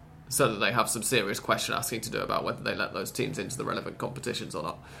sides, so that they have some serious question asking to do about whether they let those teams into the relevant competitions or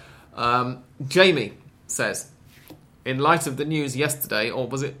not. Jamie says, in light of the news yesterday, or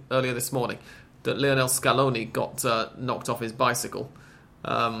was it earlier this morning, that Lionel Scaloni got knocked off his bicycle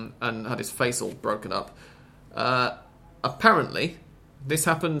and had his face all broken up. Apparently, this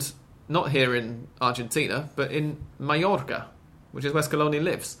happened not here in Argentina, but in Mallorca, which is where Scaloni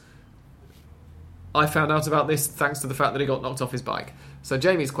lives. I found out about this thanks to the fact that he got knocked off his bike. So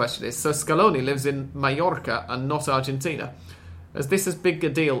Jamie's question is, so Scaloni lives in Mallorca and not Argentina? Is this as big a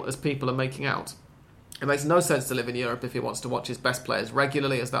deal as people are making out? It makes no sense to live in Europe if he wants to watch his best players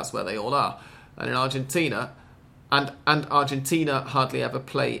regularly, as that's where they all are. And in Argentina, and Argentina hardly ever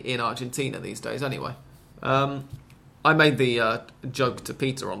play in Argentina these days anyway. I made the joke to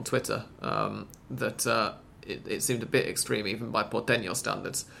Peter on Twitter that it seemed a bit extreme even by Porteño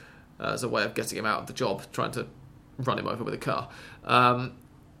standards as a way of getting him out of the job, trying to run him over with a car.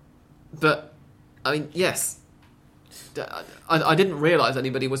 But, I mean, yes, I didn't realise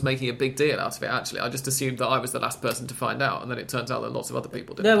anybody was making a big deal out of it, actually. I just assumed that I was the last person to find out, and then it turns out that lots of other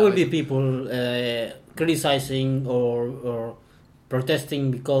people did. There will be people criticising or protesting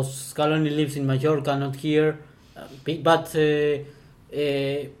because Scaloni lives in Mallorca, not here. But it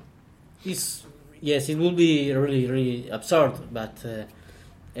will be really, really absurd. But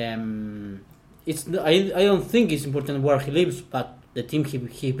it's I don't think it's important where he lives, but the team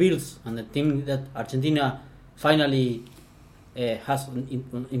he builds and the team that Argentina finally has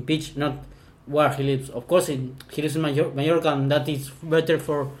impeached, not where he lives. Of course, he lives in Mallorca, and that is better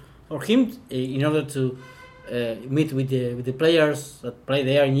for him in order to meet with the players that play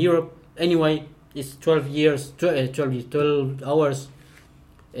there in Europe. Anyway, it's 12 hours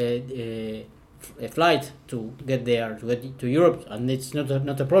a flight to get there, to get to Europe, and it's not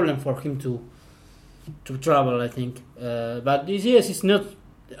a problem for him to travel, I think. But yes, it's not.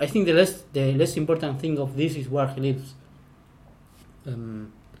 I think the less important thing of this is where he lives.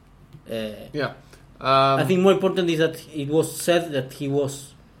 I think more important is that it was said that he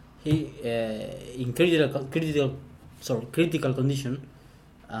in critical condition,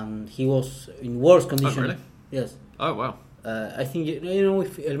 and he was in worse condition. Oh, really? Yes. Oh, wow. I think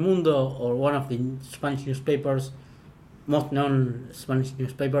if El Mundo or one of the Spanish newspapers, most known Spanish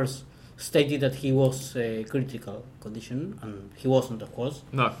newspapers, stated that he was critical condition, and he wasn't, of course.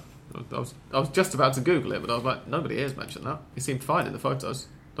 No, I was just about to Google it, but I was like, nobody has mentioned that. He seemed fine in the photos,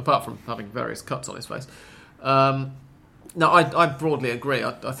 apart from having various cuts on his face. No, I broadly agree.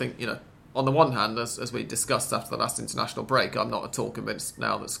 I think, on the one hand, as we discussed after the last international break, I'm not at all convinced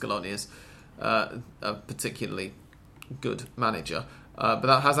now that Scaloni is a particularly good manager. But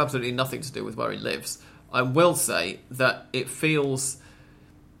that has absolutely nothing to do with where he lives. I will say that it feels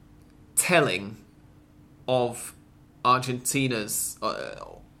telling of Argentina's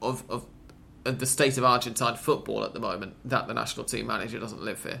of the state of Argentine football at the moment that the national team manager doesn't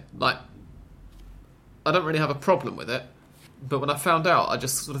live here. Like, I don't really have a problem with it, but when I found out, I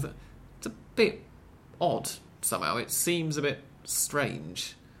just sort of thought, it's a bit odd somehow. It seems a bit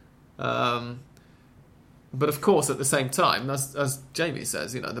strange. But of course, at the same time, as Jamie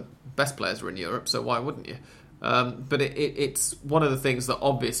says, the best players are in Europe, so why wouldn't you? But it's one of the things that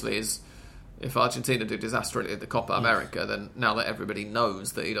obviously is, if Argentina do disastrously at the Copa America, then now that everybody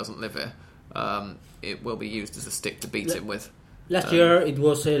knows that he doesn't live here, it will be used as a stick to beat him with. Last year, it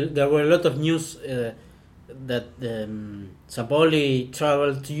was there were a lot of news that Sampaoli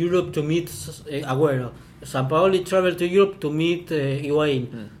traveled to Europe to meet Agüero. Sampaoli traveled to Europe to meet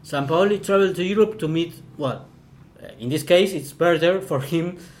Higuaín. Sampaoli traveled to Europe to meet, in this case, it's better for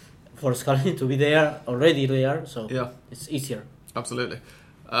him, for Scaloni to be there, already there, so it's easier. Absolutely.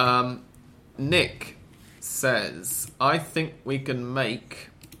 Nick says, I think we can make...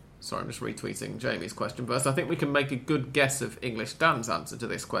 Sorry, I'm just retweeting Jamie's question first. I think we can make a good guess of English Dan's answer to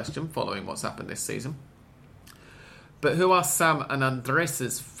this question, following what's happened this season. But who are Sam and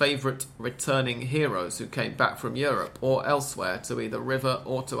Andres' favourite returning heroes who came back from Europe or elsewhere to either River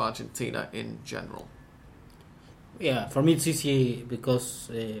or to Argentina in general? Yeah, for me it's easy because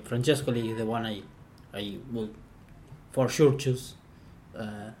Francescoli is the one I would for sure choose.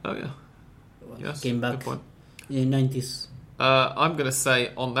 Yes, came back good point. In the 90s. I'm going to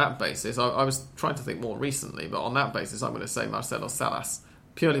say on that basis, I was trying to think more recently, but on that basis I'm going to say Marcelo Salas,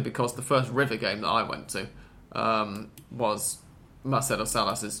 purely because the first River game that I went to was Marcelo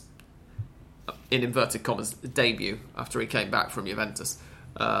Salas's in inverted commas, debut after he came back from Juventus.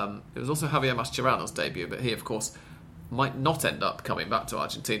 It was also Javier Mascherano's debut, but he, of course, might not end up coming back to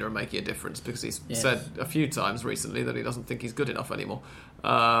Argentina and making a difference because he's said a few times recently that he doesn't think he's good enough anymore.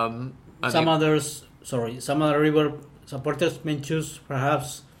 Some other River supporters may choose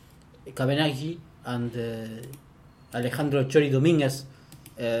perhaps Cabenaghi and Alejandro Chori Dominguez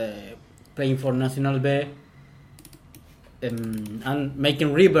playing for Nacional B and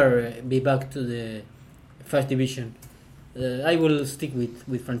making River be back to the first division. I will stick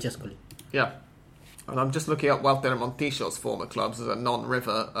with Francescoli. Yeah. And I'm just looking up Walter Montijo's former clubs as a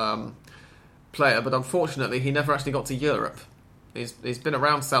non-River player, but unfortunately he never actually got to Europe. He's been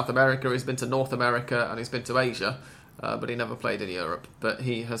around South America, he's been to North America, and he's been to Asia, but he never played in Europe. But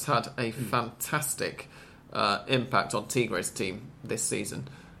he has had a fantastic impact on Tigre's team this season,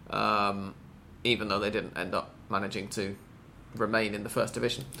 even though they didn't end up managing to remain in the first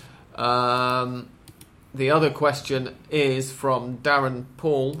division. The other question is from Darren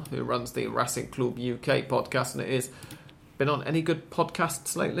Paul, who runs the Racing Club UK podcast, and it is, been on any good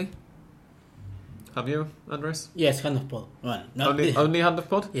podcasts lately? Have you, Andres? Yes, Hand of Pod. Well, only Hand of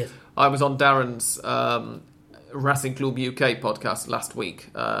Pod? Yes. I was on Darren's Racing Club UK podcast last week,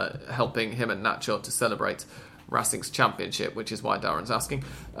 helping him and Nacho to celebrate Racing's championship, which is why Darren's asking.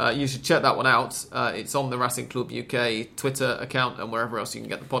 You should check that one out. It's on the Racing Club UK Twitter account and wherever else you can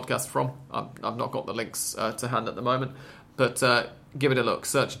get the podcast from. I've not got the links to hand at the moment, but give it a look.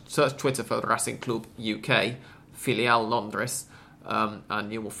 Search Twitter for Racing Club UK, Filial Londres,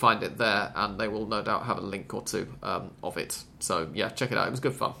 and you will find it there, and they will no doubt have a link or two of it. So yeah, check it out. It was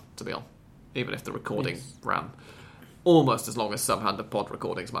good fun to be on, even if the recording ran almost as long as some Hand of Pod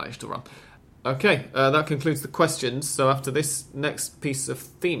recordings managed to run. Okay, that concludes the questions. So after this next piece of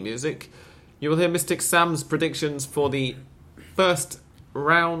theme music, you will hear Mystic Sam's predictions for the first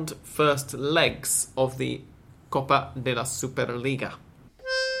legs of the Copa de la Superliga.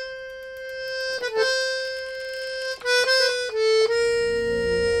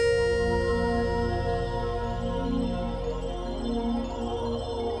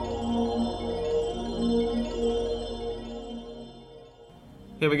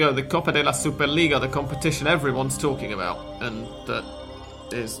 Here we go, the Copa de la Superliga, the competition everyone's talking about, and that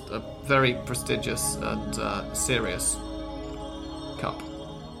is a very prestigious and serious cup,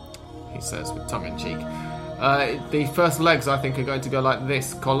 he says with tongue-in-cheek. The first legs, I think, are going to go like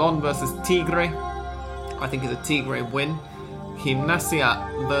this. Colón versus Tigre, I think is a Tigre win.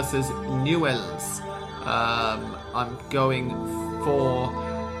 Gimnasia versus Newell's, I'm going for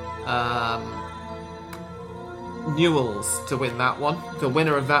Newell's to win that one. The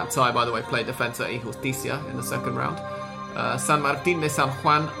winner of that tie, by the way, played Defensa y Justicia in the second round. San Martín de San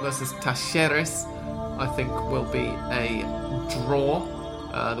Juan versus Talleres, I think will be a draw.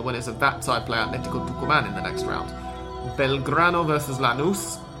 The winners of that tie play Atlético Tucumán in the next round. Belgrano versus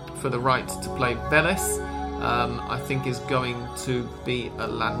Lanús for the right to play Vélez, I think is going to be a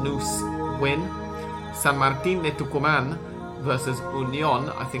Lanús win. San Martín de Tucumán versus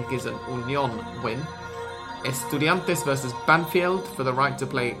Unión, I think is an Unión win. Estudiantes versus Banfield for the right to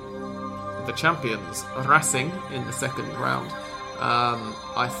play the champions Racing in the second round,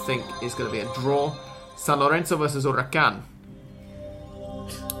 I think is going to be a draw. San Lorenzo versus Huracán,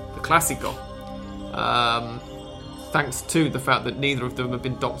 the Clásico, thanks to the fact that neither of them have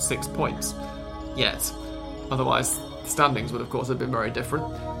been docked 6 points yet. Otherwise, the standings would of course have been very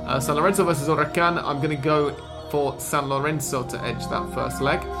different. San Lorenzo versus Huracán, I'm going to go for San Lorenzo to edge that first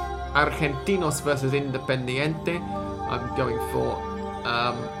leg. Argentinos versus Independiente, I'm going for,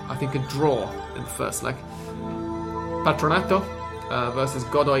 I think, a draw in the first leg. Patronato versus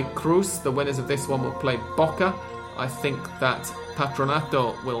Godoy Cruz, the winners of this one will play Boca. I think that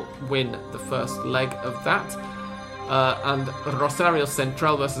Patronato will win the first leg of that. And Rosario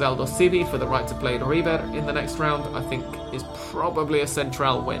Central versus Aldosivi for the right to play River in the next round, I think is probably a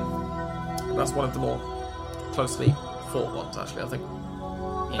Central win. That's one of the more closely fought ones, actually, I think.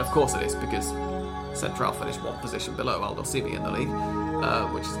 Of course it is, because Central finished one position below Aldosivi in the league,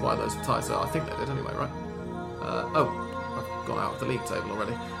 which is why those ties are. I think they did anyway, right? I've gone out of the league table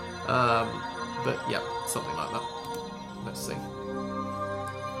already. But yeah, something like that. Let's see.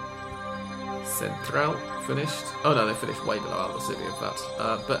 Central finished. Oh no, they finished way below Aldosivi of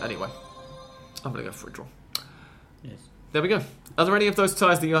that. But anyway, I'm going to go for a draw. Yes. There we go. Are there any of those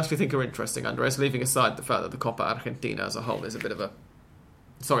ties that you actually think are interesting, Andres, leaving aside the fact that the Copa Argentina as a whole is a bit of a...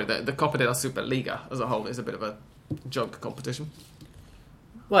 Sorry, the Copa de la Superliga as a whole is a bit of a joke competition?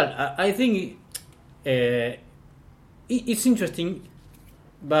 Well, I think it's interesting,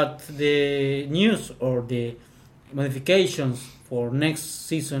 but the news or the modifications for next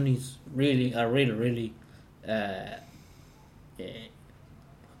season is really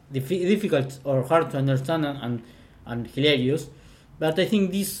difficult or hard to understand and hilarious. But I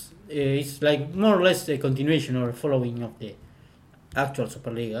think this is like more or less a continuation or following of the actual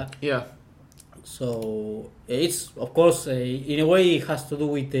Superliga. Yeah. So it's of course in a way it has to do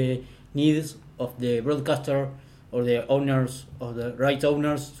with the needs of the broadcaster or the owners or the right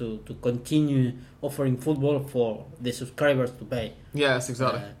owners to continue offering football for the subscribers to pay. Yes,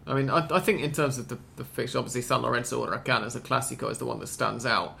 exactly. I mean, I think in terms of the fixture, obviously San Lorenzo Huracan as a Clásico is the one that stands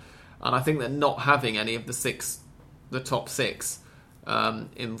out, and I think that not having any of the top six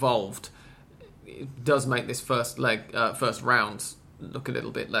involved, it does make this first round look a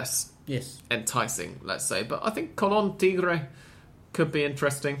little bit less enticing, let's say. But I think Colón Tigre could be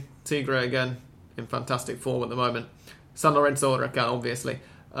interesting. Tigre again in fantastic form at the moment. San Lorenzo Huracan, obviously.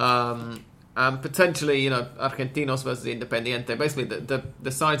 And potentially, Argentinos versus Independiente. Basically,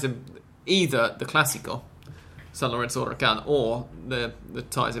 the sides of either the Clásico, San Lorenzo Huracan, or the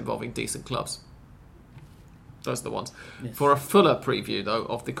ties involving decent clubs. Those are the ones. Yes. For a fuller preview, though,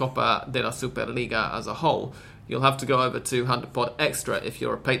 of the Copa de la Superliga as a whole, you'll have to go over to Hand of Pod Extra if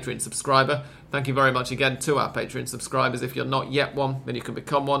you're a Patreon subscriber. Thank you very much again to our Patreon subscribers. If you're not yet one, then you can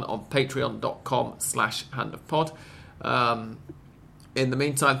become one on patreon.com/handofpod. In the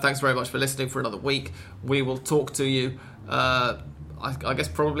meantime, thanks very much for listening for another week. We will talk to you, I guess,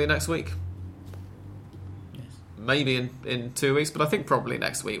 probably next week. Yes. Maybe in 2 weeks, but I think probably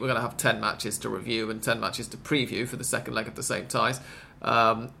next week. We're going to have 10 matches to review and 10 matches to preview for the second leg of the same ties.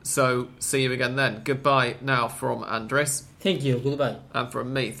 So see you again then. Goodbye now from Andres. Thank you. Goodbye. And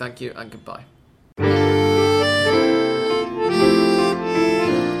from me, thank you and goodbye.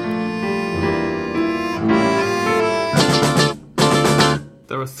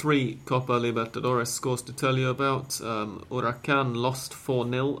 There are 3 Copa Libertadores scores to tell you about. Huracan lost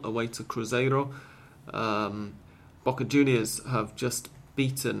 4-0 away to Cruzeiro. Boca Juniors have just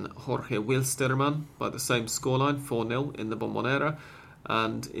beaten Jorge Wilstermann by the same scoreline, 4-0 in the Bombonera.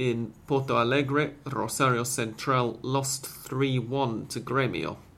 And in Porto Alegre, Rosario Central lost 3-1 to Gremio.